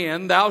come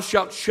in, thou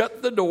shalt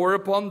shut the door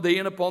upon thee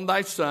and upon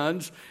thy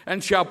sons,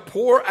 and shalt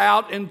pour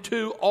out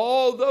into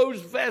all those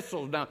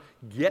vessels. Now,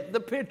 get the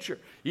picture.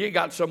 You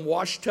got some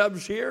wash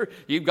tubs here.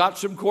 You've got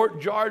some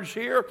quart jars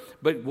here.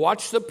 But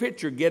watch the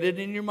picture. Get it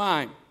in your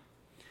mind.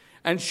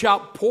 And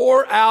shalt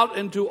pour out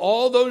into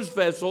all those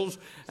vessels,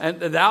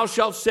 and thou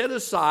shalt set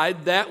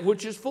aside that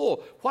which is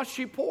full. What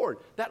she poured?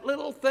 That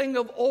little thing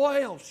of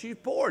oil she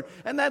poured.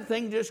 And that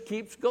thing just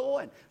keeps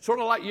going.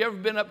 Sort of like, you ever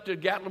been up to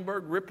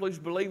Gatlinburg, Ripley's,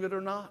 believe it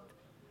or not?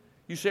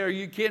 You say, are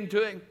you kin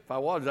to him? If I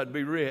was, I'd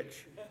be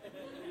rich.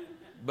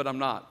 But I'm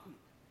not.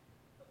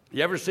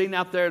 You ever seen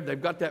out there,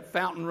 they've got that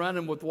fountain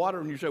running with water,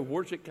 and you say,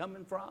 where's it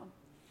coming from?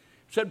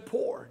 Said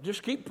pour,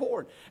 just keep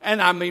pouring.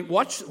 And I mean,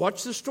 watch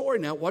the story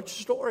now. Watch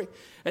the story.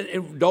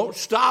 And don't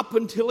stop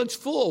until it's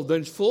full. Then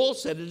it's full,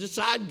 set it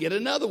aside, get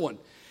another one.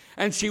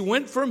 And she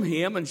went from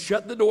him and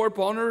shut the door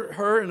upon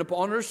her and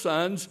upon her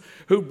sons,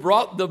 who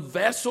brought the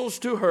vessels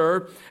to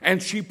her,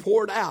 and she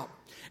poured out.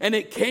 And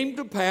it came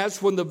to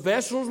pass, when the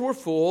vessels were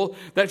full,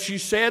 that she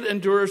said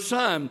unto her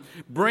son,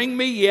 bring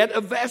me yet a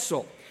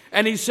vessel.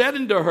 And he said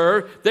unto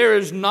her, there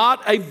is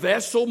not a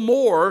vessel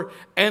more.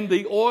 And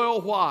the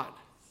oil what?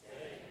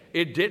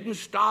 It didn't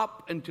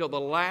stop until the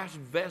last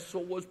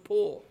vessel was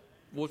full.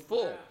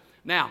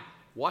 Now,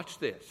 watch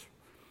this.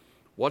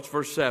 Watch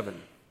verse 7.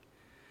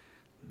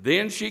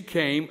 Then she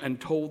came and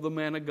told the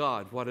man of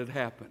God what had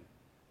happened.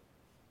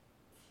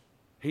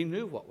 He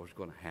knew what was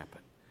going to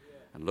happen.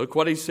 And look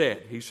what he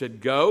said. He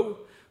said, go,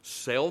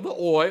 sell the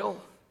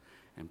oil,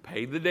 and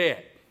pay the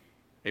debt.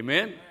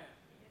 Amen?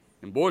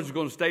 And boys are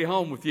going to stay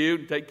home with you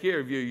and take care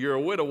of you. You're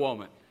a widow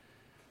woman.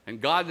 And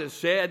God has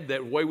said that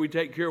the way we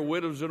take care of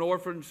widows and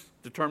orphans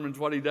determines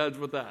what he does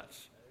with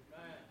us.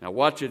 Amen. Now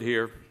watch it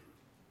here.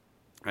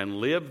 And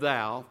live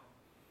thou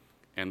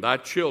and thy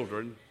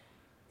children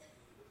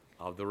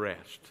of the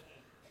rest.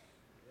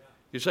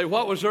 You say,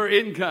 what was her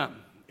income?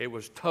 It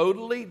was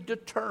totally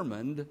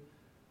determined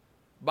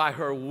by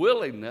her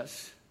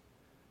willingness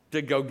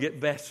to go get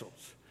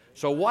vessels.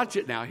 So watch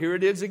it now. Here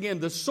it is again.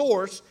 The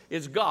source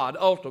is God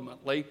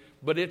ultimately,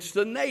 but it's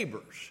the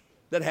neighbors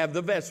that have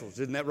the vessels.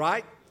 Isn't that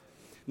right?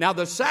 Now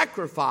the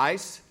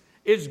sacrifice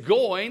is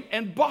going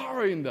and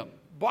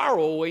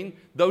borrowing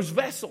those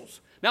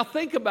vessels. Now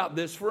think about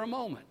this for a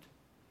moment.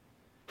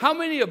 How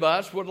many of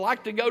us would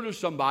like to go to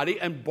somebody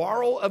and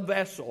borrow a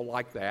vessel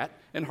like that,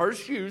 and her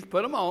shoes,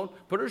 put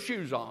her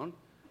shoes on,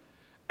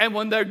 and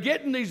when they're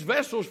getting these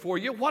vessels for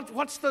you,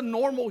 what's the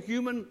normal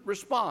human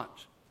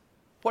response?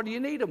 What do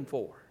you need them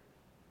for?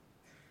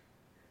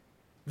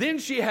 Then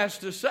she has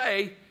to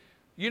say,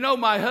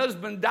 my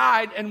husband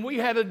died and we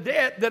had a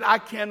debt that I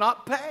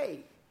cannot pay.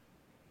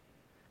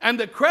 And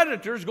the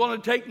creditor's going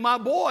to take my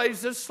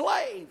boys as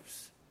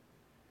slaves.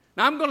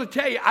 Now, I'm going to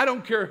tell you, I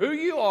don't care who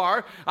you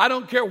are. I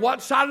don't care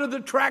what side of the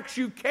tracks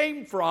you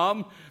came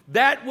from.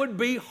 That would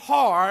be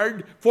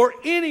hard for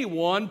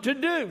anyone to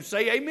do.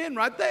 Say amen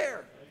right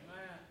there.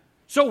 Amen.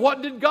 So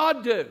what did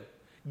God do?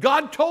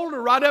 God told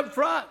her right up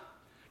front,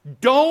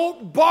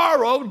 don't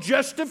borrow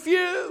just a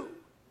few.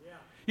 Yeah.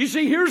 You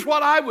see, here's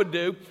what I would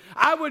do.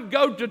 I would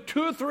go to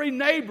 2 or 3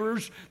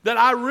 neighbors that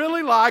I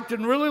really liked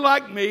and really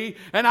liked me,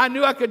 and I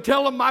knew I could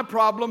tell them my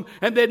problem,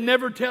 and they'd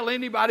never tell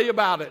anybody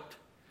about it.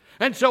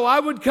 And so I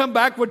would come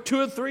back with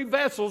 2 or 3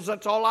 vessels.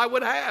 That's all I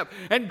would have.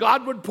 And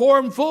God would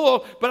pour them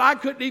full, but I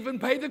couldn't even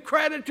pay the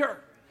creditor.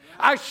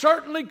 I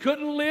certainly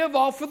couldn't live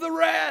off of the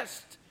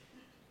rest.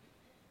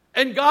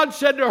 And God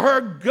said to her,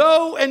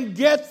 go and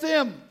get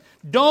them.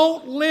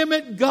 Don't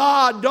limit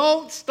God.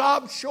 Don't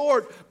stop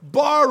short.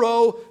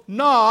 Borrow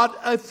not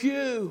a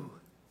few.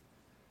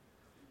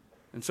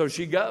 And so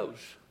she goes.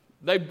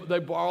 They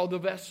borrow the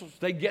vessels.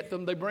 They get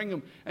them. They bring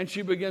them. And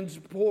she begins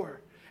to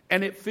pour.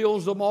 And it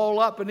fills them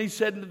all up. And he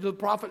said to the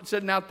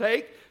prophet, now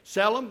take,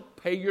 sell them,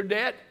 pay your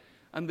debt,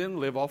 and then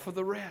live off of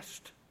the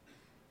rest.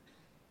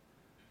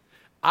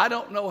 I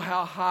don't know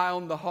how high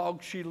on the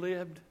hog she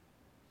lived,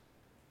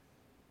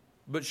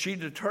 but she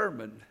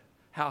determined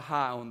how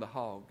high on the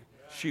hog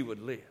she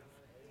would live.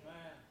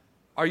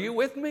 Are you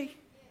with me?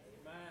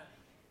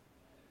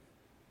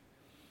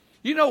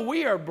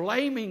 We are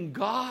blaming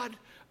God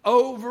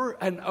over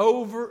and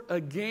over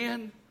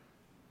again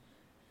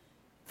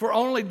for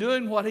only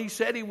doing what he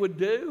said he would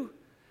do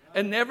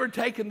and never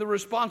taking the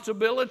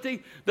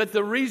responsibility that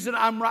the reason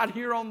I'm right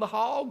here on the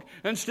hog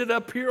instead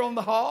of up here on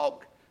the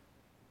hog.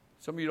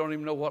 Some of you don't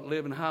even know what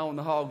living high on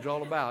the hog's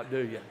all about, do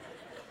you?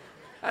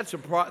 That's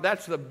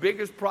the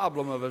biggest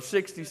problem of a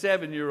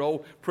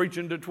 67-year-old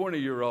preaching to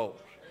 20-year-olds.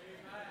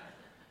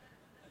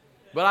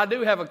 But I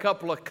do have a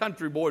couple of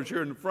country boys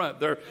here in the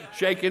front. They're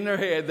shaking their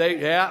head.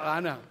 Yeah,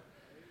 I know.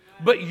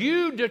 But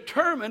you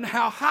determine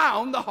how high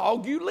on the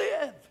hog you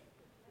live.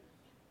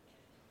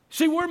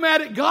 See, we're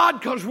mad at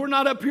God because we're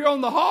not up here on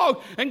the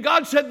hog. And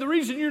God said the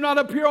reason you're not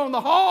up here on the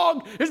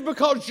hog is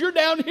because you're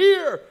down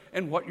here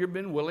and what you've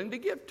been willing to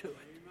give to it.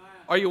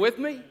 Are you with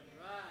me?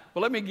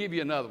 Well, let me give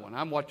you another one.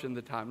 I'm watching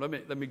the time.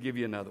 Let me give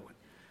you another one.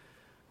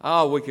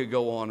 Oh, we could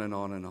go on and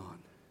on and on.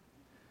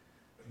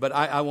 But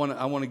I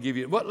want to give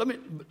you. Well, let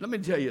me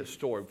tell you a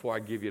story before I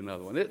give you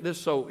another one.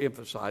 This so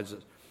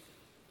emphasizes.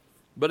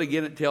 But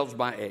again, it tells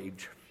my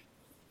age.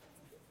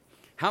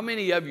 How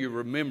many of you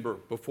remember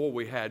before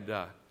we had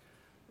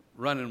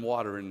running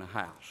water in the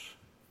house?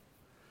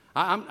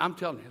 I'm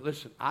telling you.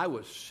 Listen, I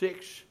was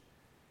 6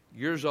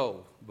 years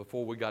old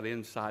before we got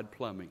inside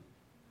plumbing.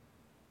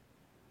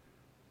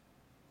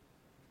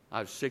 I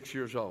was 6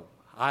 years old.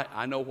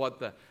 I know what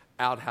the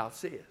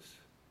outhouse is.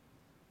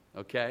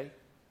 Okay?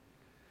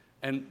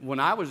 And when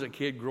I was a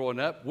kid growing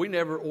up, we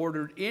never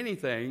ordered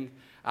anything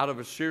out of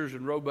a Sears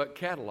and Roebuck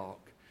catalog.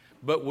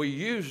 But we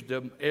used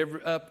them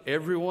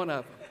every one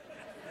of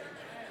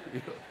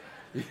them.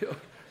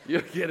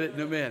 You'll get it in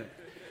a minute.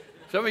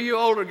 Some of you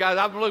older guys,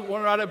 I'm looking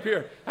one right up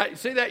here. Hey,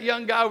 see that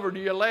young guy over to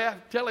your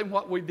left? Tell him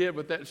what we did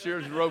with that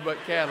Sears and Roebuck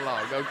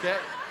catalog, okay?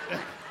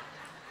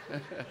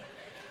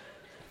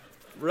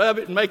 Rub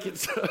it and make it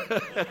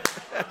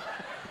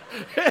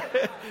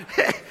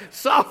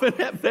soften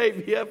that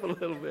baby up a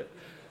little bit.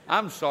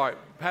 I'm sorry,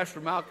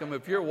 Pastor Malcolm,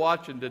 if you're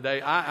watching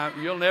today,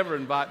 you'll never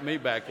invite me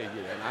back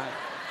again.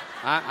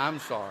 I'm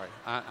sorry.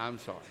 I'm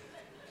sorry.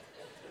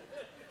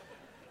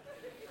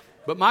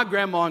 But my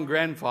grandma and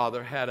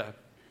grandfather had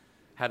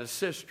a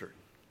cistern.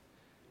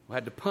 We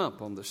had to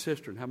pump on the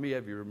cistern. How many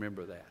of you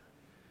remember that?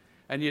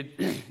 And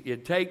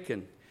you'd take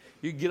and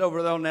you get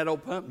over there on that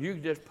old pump. You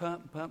just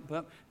pump.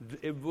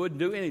 It wouldn't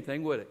do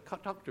anything, would it?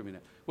 Talk to me now.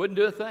 Wouldn't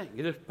do a thing.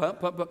 You just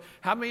pump.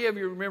 How many of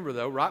you remember,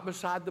 though, right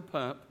beside the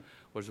pump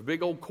was a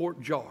big old quart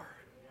jar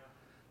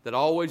that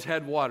always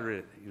had water in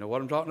it? You know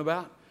what I'm talking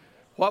about?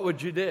 What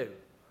would you do?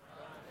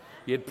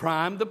 You'd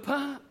prime the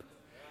pump.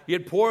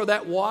 You'd pour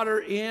that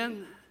water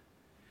in,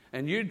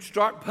 and you'd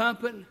start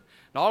pumping. And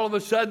all of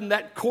a sudden,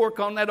 that cork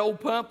on that old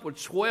pump would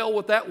swell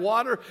with that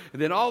water.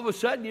 And then all of a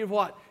sudden,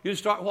 you'd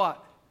start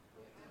what?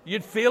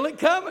 You'd feel it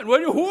coming.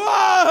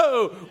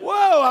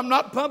 Whoa, I'm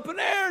not pumping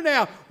air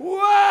now.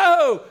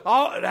 Whoa.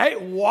 Hey,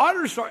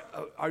 water start.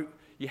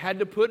 You had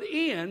to put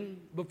in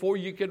before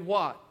you could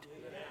what?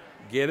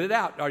 Get it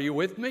out. Are you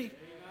with me?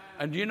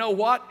 And do you know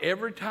what?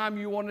 Every time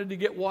you wanted to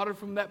get water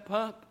from that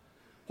pump,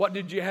 what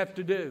did you have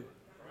to do?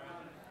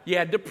 You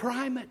had to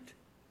prime it.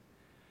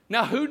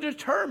 Now, who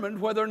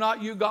determined whether or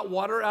not you got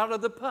water out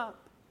of the pump?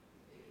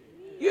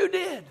 You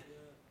did.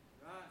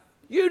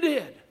 You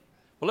did.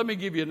 Well, let me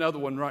give you another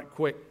one right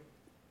quick.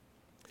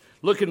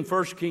 Look in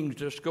 1 Kings,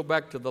 just go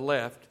back to the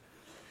left.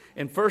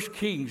 In 1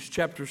 Kings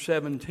chapter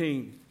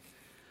 17,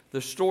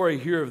 the story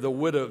here of the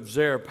widow of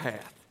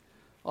Zarephath.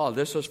 Oh,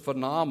 this is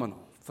phenomenal,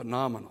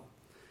 phenomenal.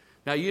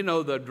 Now, you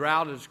know the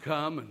drought has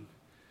come, and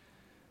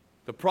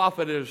the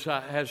prophet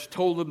has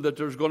told them that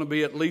there's going to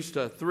be at least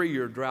a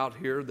 3-year drought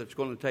here that's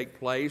going to take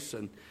place.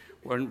 And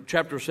we're in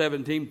chapter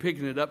 17,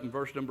 picking it up in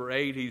verse number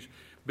 8. He's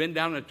been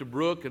down at the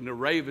brook, and the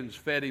ravens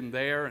fed him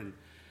there.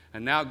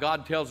 And now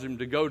God tells him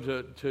to go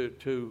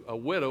to a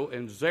widow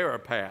in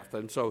Zarephath.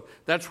 And so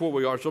that's where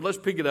we are. So let's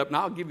pick it up, and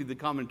I'll give you the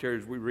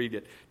commentaries we read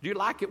it. Do you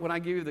like it when I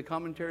give you the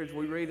commentaries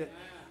we read it?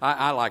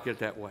 I like it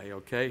that way,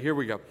 okay? Here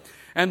we go.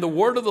 And the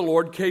word of the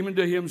Lord came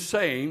unto him,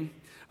 saying,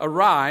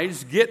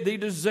 Arise, get thee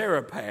to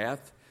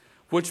Zarephath,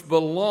 which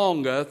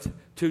belongeth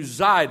to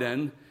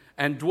Zidon,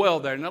 and dwell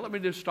there. Now let me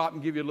just stop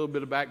and give you a little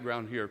bit of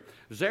background here.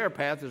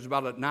 Zarephath is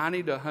about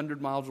 90 to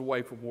 100 miles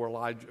away from where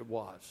Elijah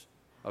was,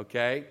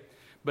 okay?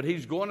 But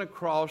he's going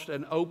across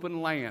an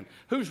open land.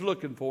 Who's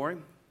looking for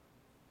him?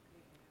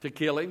 To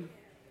kill him?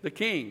 The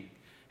king.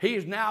 He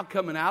is now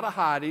coming out of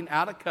hiding,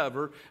 out of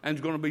cover, and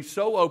is going to be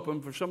so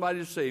open for somebody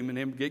to see him and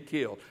him get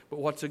killed. But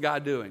what's the guy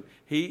doing?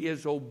 He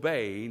is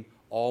obeying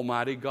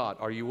Almighty God.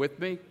 Are you with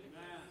me? Amen.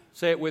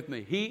 Say it with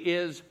me. He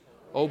is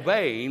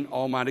obeying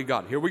Almighty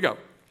God. Here we go.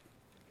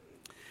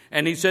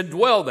 And he said,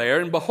 Dwell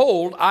there, and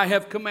behold, I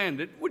have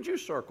commanded. Would you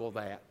circle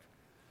that?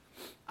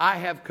 I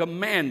have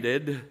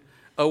commanded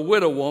a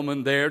widow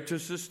woman there to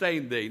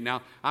sustain thee.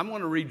 Now, I'm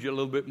going to read you a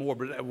little bit more,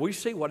 but we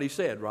see what he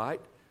said, right?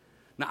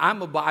 Now,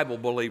 I'm a Bible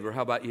believer.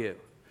 How about you?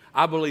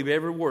 I believe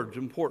every word's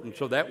important,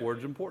 so that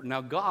word's important.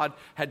 Now, God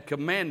had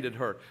commanded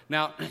her.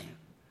 Now,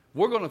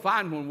 we're going to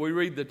find when we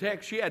read the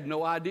text, she had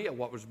no idea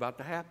what was about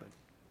to happen.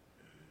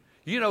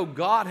 You know,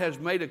 God has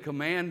made a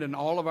command in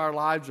all of our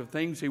lives of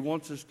things He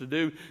wants us to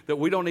do that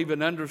we don't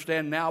even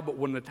understand now, but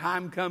when the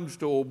time comes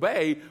to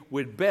obey,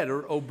 we'd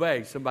better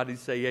obey. Somebody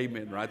say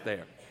amen right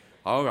there.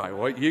 All right,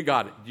 well, you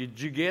got it. Did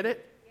you get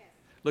it? Yes.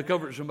 Look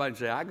over at somebody and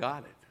say, I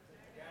got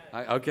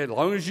it. Okay, as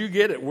long as you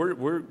get it,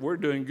 we're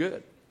doing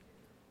good.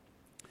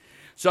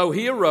 So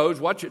he arose,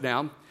 watch it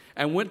now,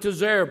 and went to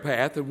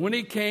Zarephath. And when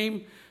he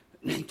came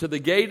to the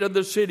gate of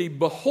the city,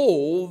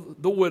 behold,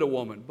 the widow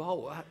woman.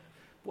 Behold,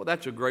 well,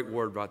 that's a great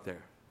word right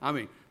there. I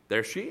mean,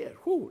 there she is.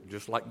 Whew,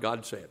 just like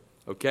God said.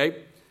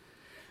 Okay?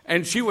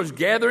 And she was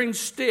gathering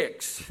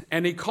sticks.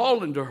 And he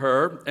called unto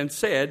her and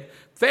said,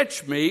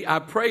 Fetch me, I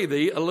pray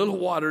thee, a little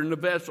water in the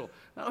vessel.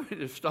 Now, let me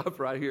just stop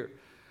right here.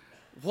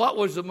 What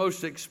was the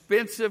most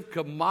expensive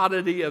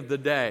commodity of the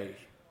day?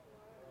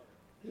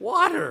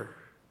 Water,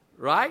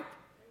 right?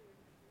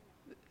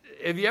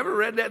 Have you ever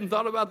read that and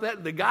thought about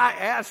that? The guy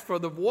asked for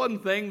the one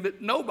thing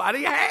that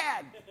nobody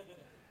had.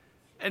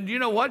 And you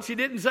know what? She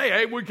didn't say,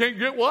 hey, we can't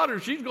get water.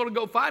 She's going to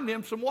go find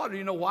him some water.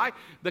 You know why?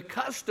 The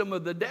custom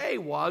of the day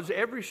was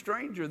every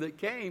stranger that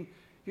came,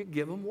 you'd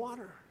give them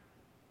water.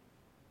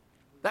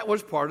 That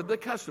was part of the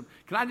custom.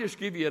 Can I just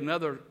give you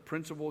another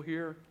principle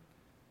here?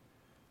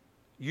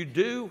 You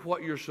do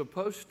what you're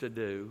supposed to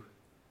do,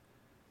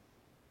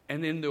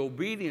 and in the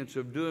obedience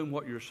of doing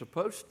what you're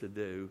supposed to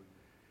do,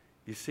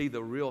 you see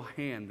the real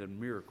hand and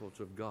miracles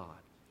of God.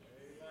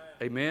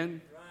 Amen?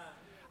 Amen? Right.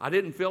 I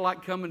didn't feel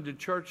like coming to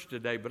church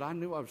today, but I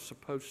knew I was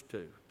supposed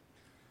to.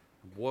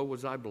 Boy,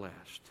 was I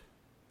blessed.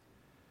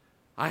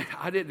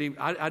 I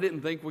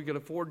didn't think we could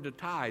afford to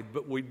tithe,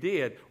 but we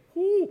did.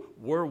 Whoo,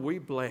 were we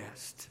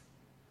blessed.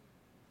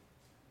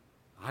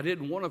 I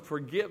didn't want to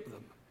forgive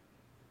them.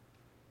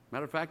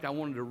 Matter of fact, I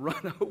wanted to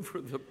run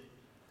over them.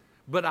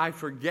 But I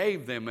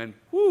forgave them, and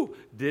whoo,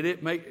 did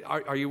it make...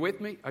 Are you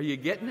with me? Are you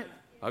getting it?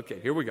 Okay,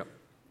 here we go.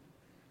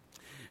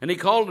 And he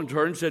called unto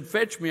her and said,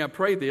 Fetch me, I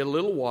pray thee, a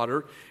little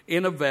water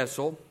in a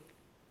vessel,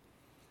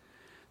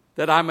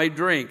 that I may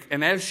drink.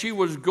 And as she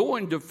was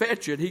going to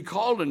fetch it, he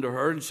called unto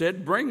her and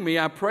said, Bring me,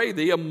 I pray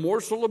thee, a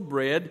morsel of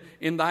bread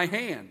in thy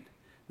hand.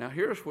 Now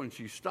here's when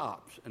she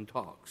stops and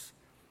talks.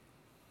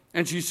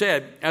 And she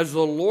said, As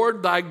the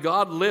Lord thy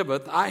God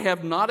liveth, I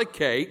have not a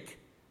cake,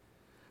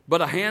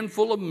 but a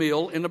handful of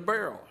meal in a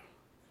barrel,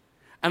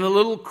 and a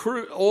little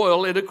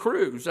oil in a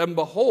cruse. And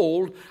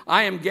behold,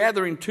 I am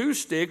gathering 2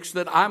 sticks,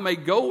 that I may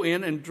go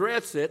in and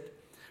dress it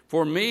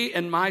for me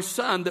and my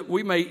son, that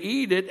we may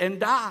eat it and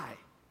die.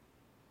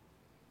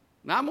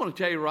 Now, I'm going to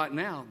tell you right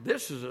now,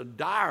 this is a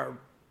dire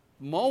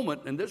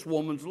moment in this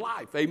woman's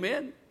life.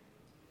 Amen?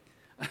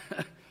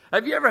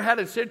 Have you ever had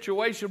a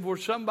situation where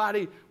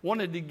somebody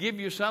wanted to give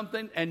you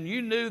something and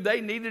you knew they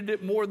needed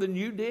it more than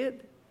you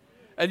did?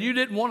 And you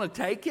didn't want to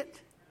take it?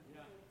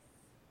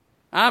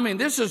 I mean,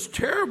 this is a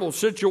terrible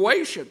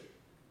situation.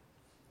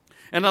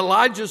 And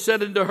Elijah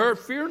said unto her,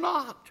 Fear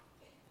not.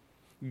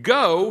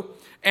 Go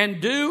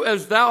and do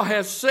as thou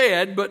hast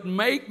said, but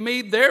make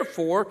me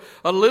therefore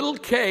a little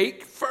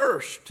cake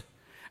first,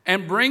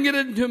 and bring it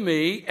unto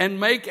me, and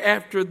make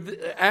after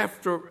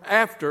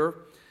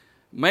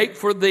make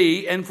for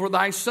thee and for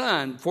thy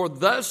son. For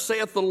thus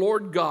saith the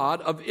Lord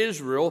God of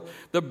Israel,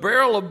 the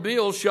barrel of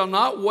meal shall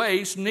not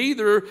waste,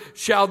 neither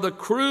shall the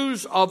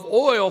cruse of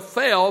oil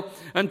fail,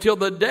 until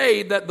the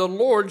day that the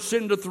Lord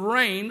sendeth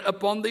rain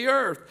upon the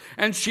earth.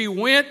 And she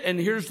went, and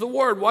here's the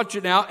word, watch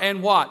it now,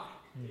 and what?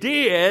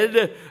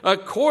 Did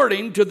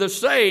according to the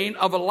saying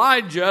of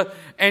Elijah,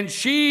 and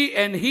she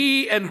and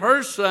he and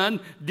her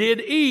son did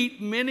eat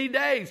many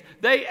days.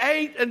 They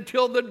ate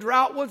until the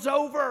drought was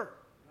over.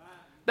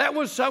 That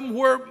was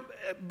somewhere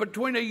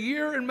between a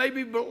year and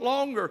maybe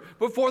longer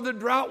before the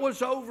drought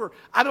was over.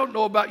 I don't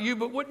know about you,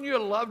 but wouldn't you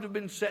have loved to have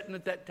been sitting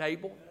at that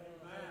table?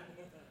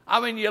 I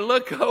mean, you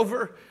look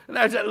over, and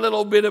there's that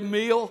little bit of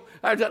meal.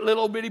 There's that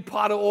little bitty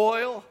pot of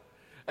oil.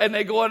 And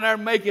they go in there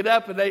and make it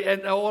up. And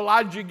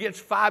Elijah gets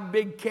 5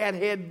 big cat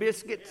head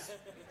biscuits.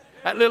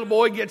 That little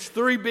boy gets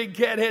 3 big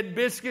cat head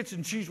biscuits,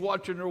 and she's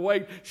watching her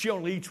weight. She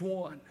only eats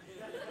 1.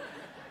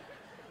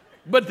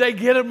 But they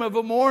get them of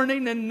a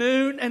morning and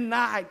noon and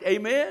night.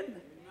 Amen?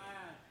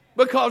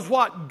 Because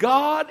what?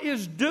 God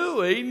is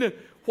doing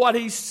what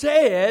He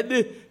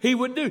said He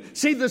would do.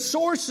 See, the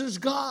source is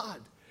God.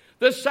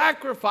 The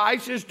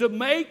sacrifice is to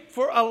make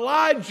for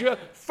Elijah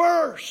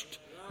first.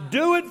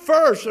 Do it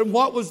first. And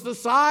what was the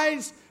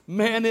size?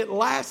 Man, it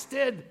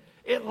lasted.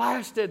 It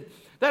lasted.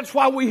 That's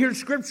why we hear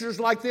scriptures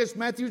like this,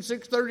 Matthew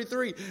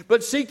 6:33.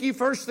 But seek ye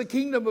first the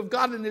kingdom of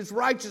God and His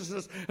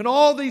righteousness, and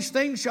all these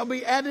things shall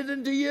be added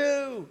unto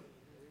you.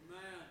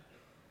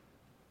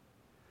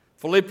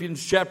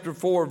 Philippians chapter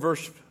 4,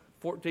 verse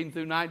 14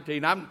 through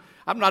 19. I'm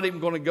not even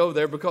going to go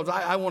there because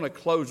I want to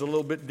close a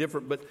little bit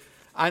different. But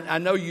I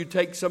know you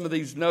take some of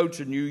these notes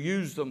and you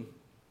use them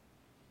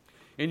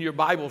in your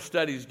Bible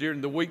studies during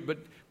the week.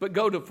 But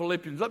go to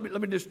Philippians.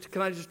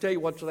 Can I just tell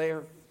you what's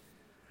there?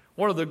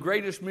 One of the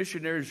greatest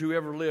missionaries who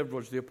ever lived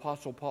was the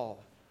Apostle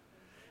Paul.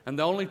 And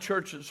the only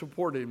church that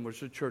supported him was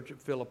the church at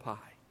Philippi.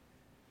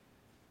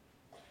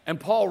 And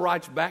Paul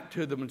writes back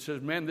to them and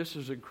says, man, this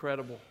is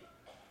incredible.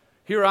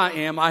 Here I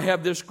am. I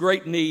have this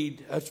great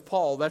need. That's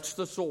Paul. That's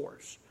the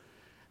source.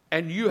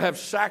 And you have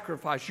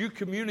sacrificed. You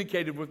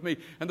communicated with me.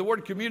 And the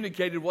word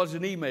communicated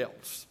wasn't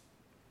emails.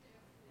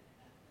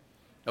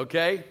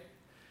 Okay?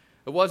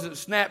 It wasn't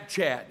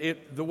Snapchat.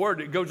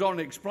 It goes on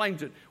and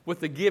explains it with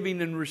the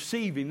giving and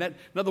receiving. In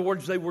other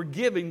words, they were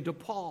giving to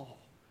Paul.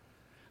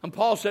 And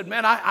Paul said,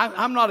 man,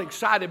 I'm not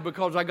excited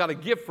because I got a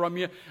gift from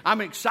you.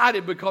 I'm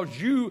excited because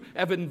you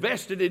have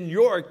invested in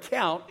your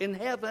account in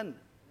heaven.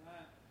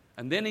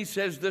 And then he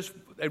says this,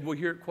 and we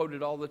hear it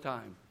quoted all the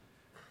time.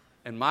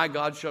 And my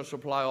God shall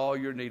supply all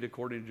your need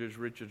according to His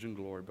riches and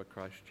glory by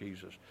Christ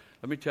Jesus.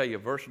 Let me tell you,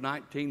 verse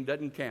 19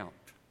 doesn't count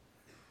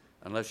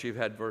unless you've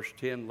had verse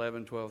 10,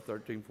 11, 12,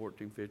 13,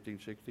 14, 15,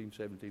 16,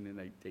 17, and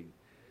 18.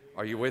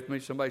 Are you with me?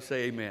 Somebody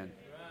say amen.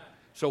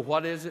 So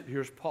what is it?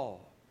 Here's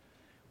Paul.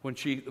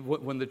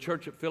 When the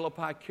church at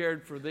Philippi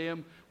cared for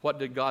them, what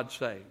did God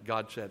say?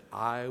 God said,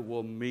 I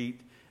will meet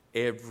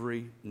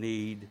every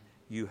need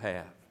you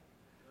have.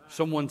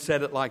 Someone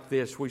said it like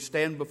this: we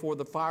stand before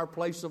the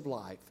fireplace of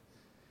life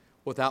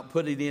without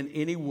putting in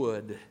any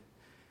wood,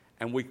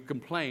 and we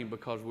complain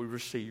because we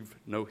receive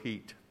no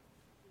heat.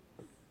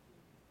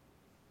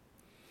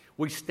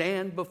 We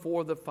stand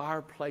before the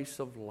fireplace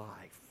of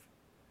life,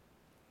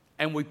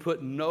 and we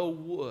put no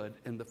wood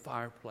in the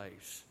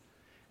fireplace,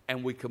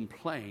 and we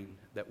complain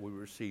that we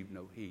receive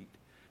no heat.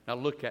 Now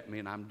look at me,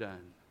 and I'm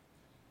done.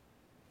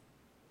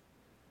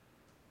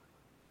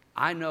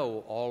 I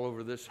know all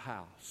over this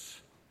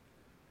house,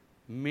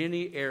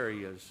 many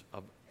areas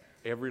of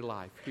every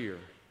life here,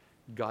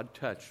 God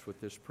touched with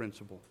this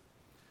principle.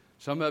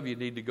 Some of you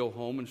need to go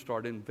home and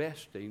start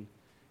investing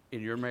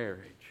in your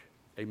marriage.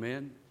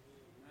 Amen?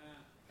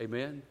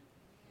 Amen?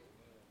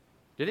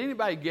 Did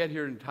anybody get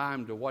here in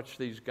time to watch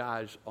these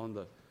guys on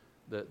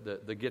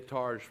the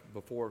guitars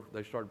before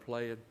they started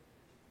playing?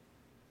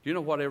 Do you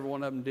know what every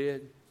one of them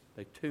did?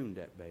 They tuned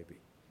that baby.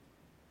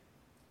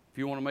 If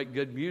you want to make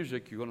good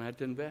music, you're going to have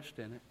to invest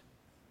in it.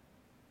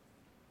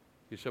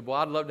 You said, well,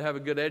 I'd love to have a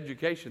good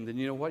education. Then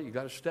you know what? You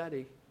got to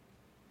study.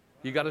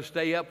 You got to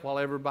stay up while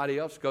everybody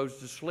else goes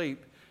to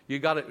sleep. You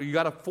got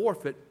to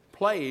forfeit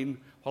playing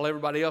while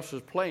everybody else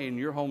is playing.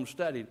 You're home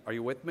studying. Are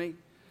you with me?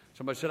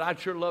 Somebody said, I'd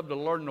sure love to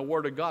learn the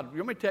Word of God.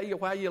 Let me tell you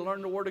why you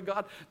learn the Word of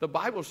God. The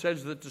Bible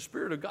says that the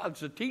Spirit of God is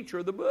the teacher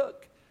of the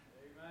book.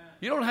 Amen.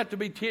 You don't have to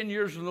be 10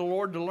 years in the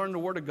Lord to learn the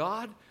Word of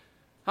God.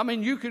 I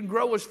mean, you can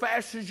grow as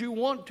fast as you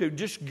want to.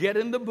 Just get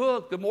in the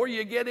book. The more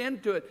you get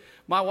into it.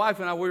 My wife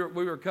and I, we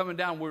were coming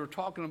down. We were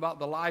talking about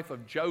the life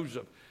of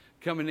Joseph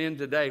coming in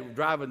today,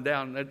 driving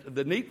down.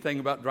 The neat thing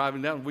about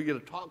driving down, we get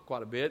to talk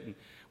quite a bit. And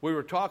we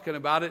were talking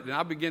about it, and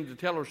I began to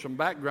tell her some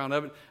background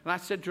of it. And I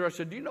said to her,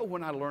 do you know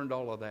when I learned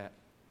all of that?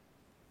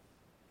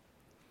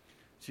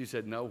 She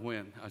said, no,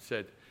 when? I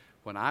said,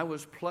 when I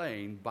was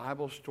playing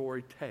Bible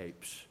story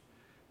tapes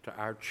to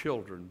our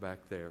children back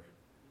there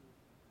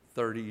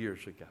 30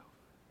 years ago.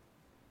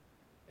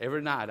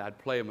 Every night I'd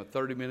play them a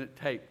 30-minute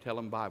tape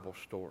telling Bible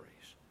stories.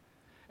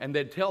 and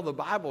they'd tell the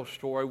Bible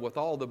story with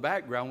all the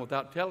background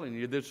without telling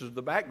you this is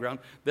the background.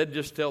 They'd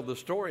just tell the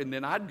story, and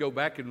then I'd go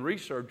back and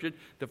research it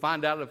to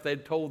find out if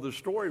they'd told the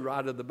story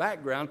right of the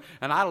background,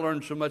 and I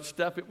learned so much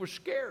stuff it was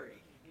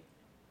scary.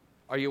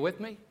 Are you with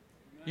me?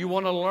 You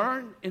want to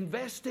learn?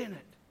 Invest in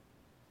it.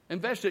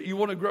 Invest in it. You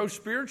want to grow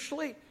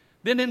spiritually?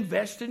 Then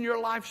invest in your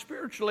life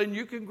spiritually, and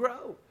you can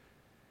grow.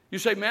 You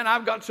say, man,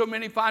 I've got so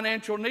many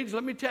financial needs.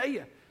 Let me tell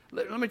you,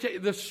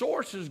 the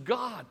source is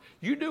God.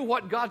 You do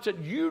what God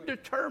said. You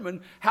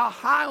determine how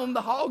high on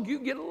the hog you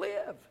get to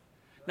live.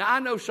 Now, I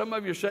know some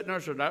of you are sitting there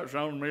saying, that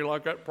sounds to me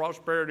like that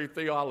prosperity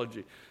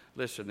theology.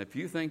 Listen, if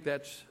you think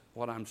that's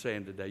what I'm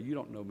saying today, you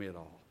don't know me at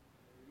all.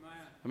 Amen.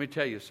 Let me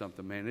tell you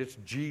something, man. It's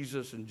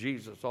Jesus and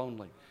Jesus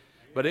only.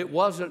 But it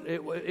wasn't.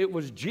 It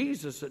was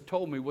Jesus that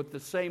told me, with the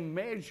same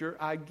measure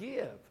I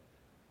give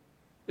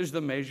is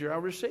the measure I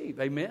receive.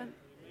 Amen?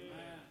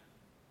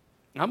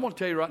 I'm going to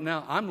tell you right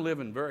now, I'm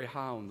living very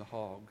high on the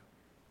hog.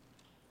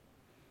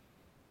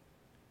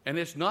 And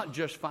it's not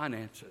just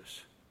finances.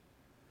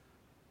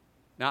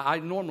 Now, I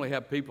normally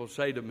have people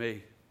say to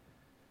me,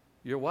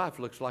 your wife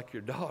looks like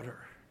your daughter.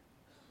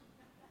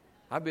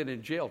 I've been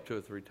in jail 2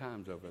 or 3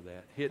 times over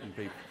that, hitting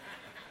people.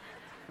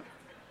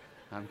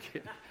 I'm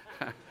kidding.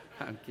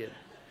 I'm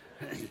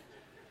kidding.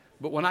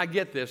 But when I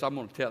get this, I'm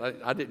going to tell.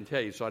 I didn't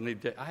tell you, so I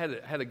need to tell you.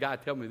 I had a guy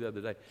tell me the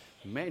other day,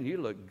 man, you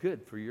look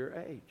good for your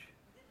age.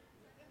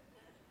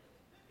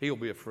 He'll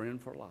be a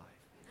friend for life.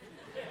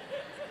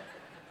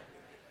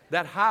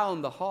 That high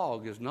on the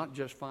hog is not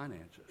just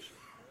finances.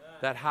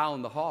 That high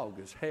on the hog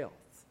is health.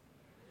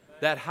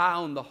 That high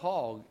on the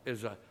hog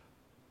is a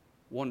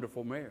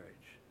wonderful marriage.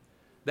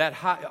 That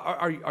high,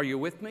 are you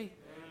with me?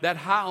 That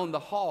high on the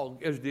hog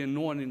is the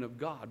anointing of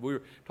God. We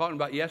were talking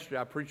about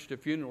yesterday. I preached a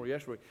funeral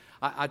yesterday.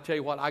 I tell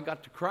you what, I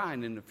got to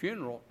crying in the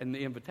funeral and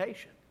the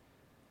invitation.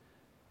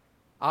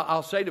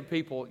 I'll say to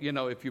people, you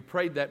know, if you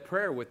prayed that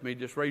prayer with me,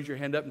 just raise your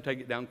hand up and take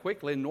it down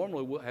quickly. And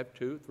normally we'll have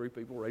 2 or 3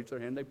 people raise their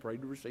hand. They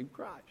prayed to receive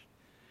Christ.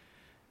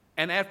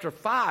 And after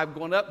 5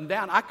 going up and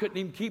down, I couldn't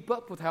even keep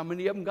up with how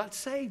many of them got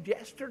saved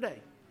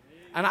yesterday.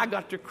 And I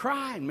got to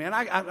crying, man.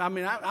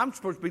 I'm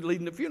supposed to be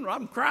leading the funeral.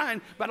 I'm crying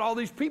about all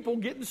these people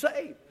getting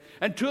saved.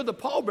 And 2 of the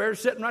pallbearers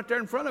sitting right there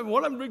in front of him.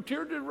 One of them, big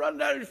tears just running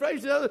down his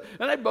face. The other,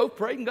 and they both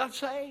prayed and got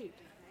saved.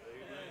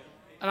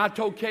 And I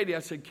told Katie, I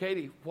said,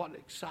 Katie, what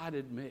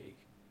excited me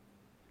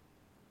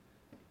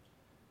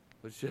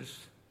was just,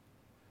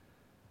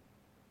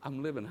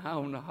 I'm living high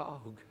on the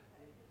hog.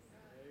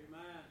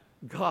 Amen.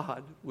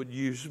 God would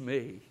use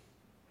me.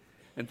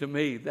 And to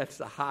me, that's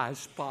the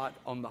highest spot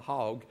on the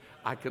hog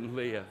I can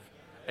live.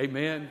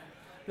 Amen.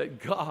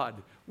 That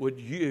God would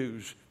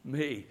use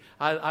me.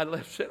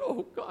 I said,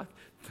 oh God,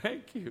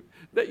 thank you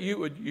that you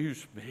would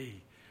use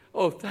me.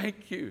 Oh,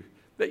 thank you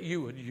that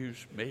you would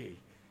use me.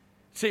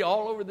 See,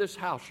 all over this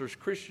house, there's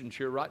Christians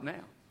here right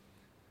now.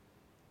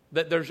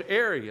 That there's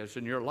areas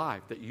in your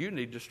life that you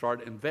need to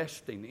start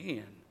investing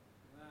in.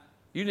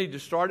 You need to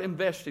start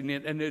investing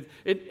in. And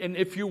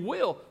if you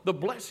will, the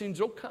blessings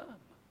will come.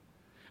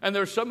 And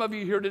there's some of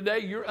you here today,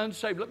 you're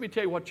unsaved. Let me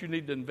tell you what you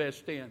need to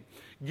invest in.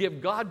 Give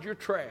God your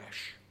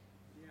trash.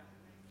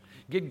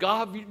 Give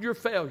God your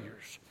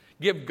failures.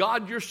 Give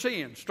God your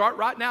sins. Start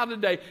right now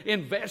today.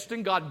 Invest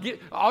in God.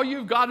 All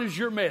you've got is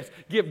your mess.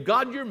 Give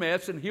God your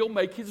mess and He'll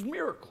make His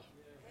miracle.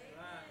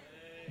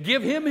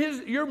 Give Him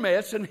your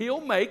mess and He'll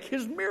make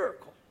His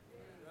miracle.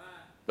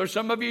 There's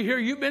some of you here,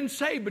 you've been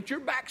saved, but you're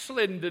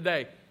backslidden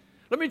today.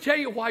 Let me tell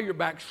you why you're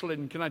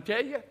backslidden. Can I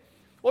tell you?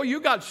 Well, you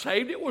got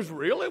saved. It was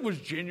real. It was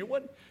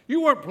genuine.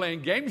 You weren't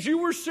playing games. You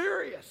were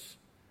serious.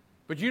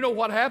 But you know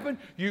what happened?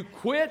 You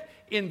quit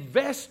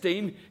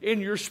investing in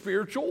your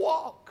spiritual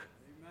walk.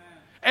 Amen.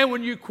 And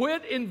when you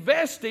quit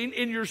investing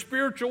in your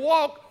spiritual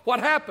walk, what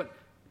happened?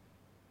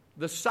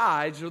 The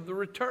sides of the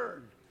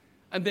return.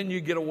 And then you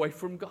get away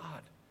from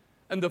God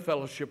and the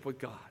fellowship with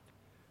God.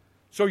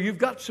 So you've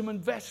got some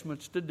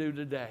investments to do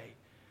today.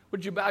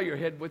 Would you bow your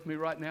head with me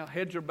right now?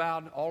 Heads are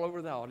bowed all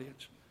over the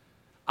audience.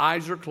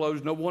 Eyes are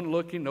closed. No one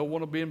looking. No one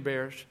will be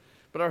embarrassed.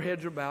 But our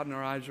heads are bowed and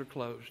our eyes are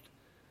closed.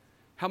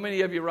 How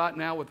many of you right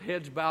now with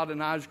heads bowed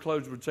and eyes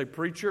closed would say,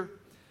 preacher,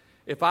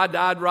 if I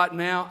died right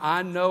now,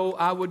 I know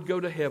I would go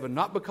to heaven.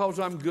 Not because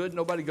I'm good.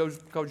 Nobody goes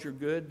because you're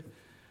good.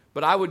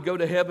 But I would go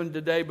to heaven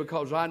today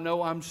because I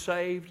know I'm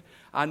saved.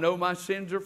 I know my sins are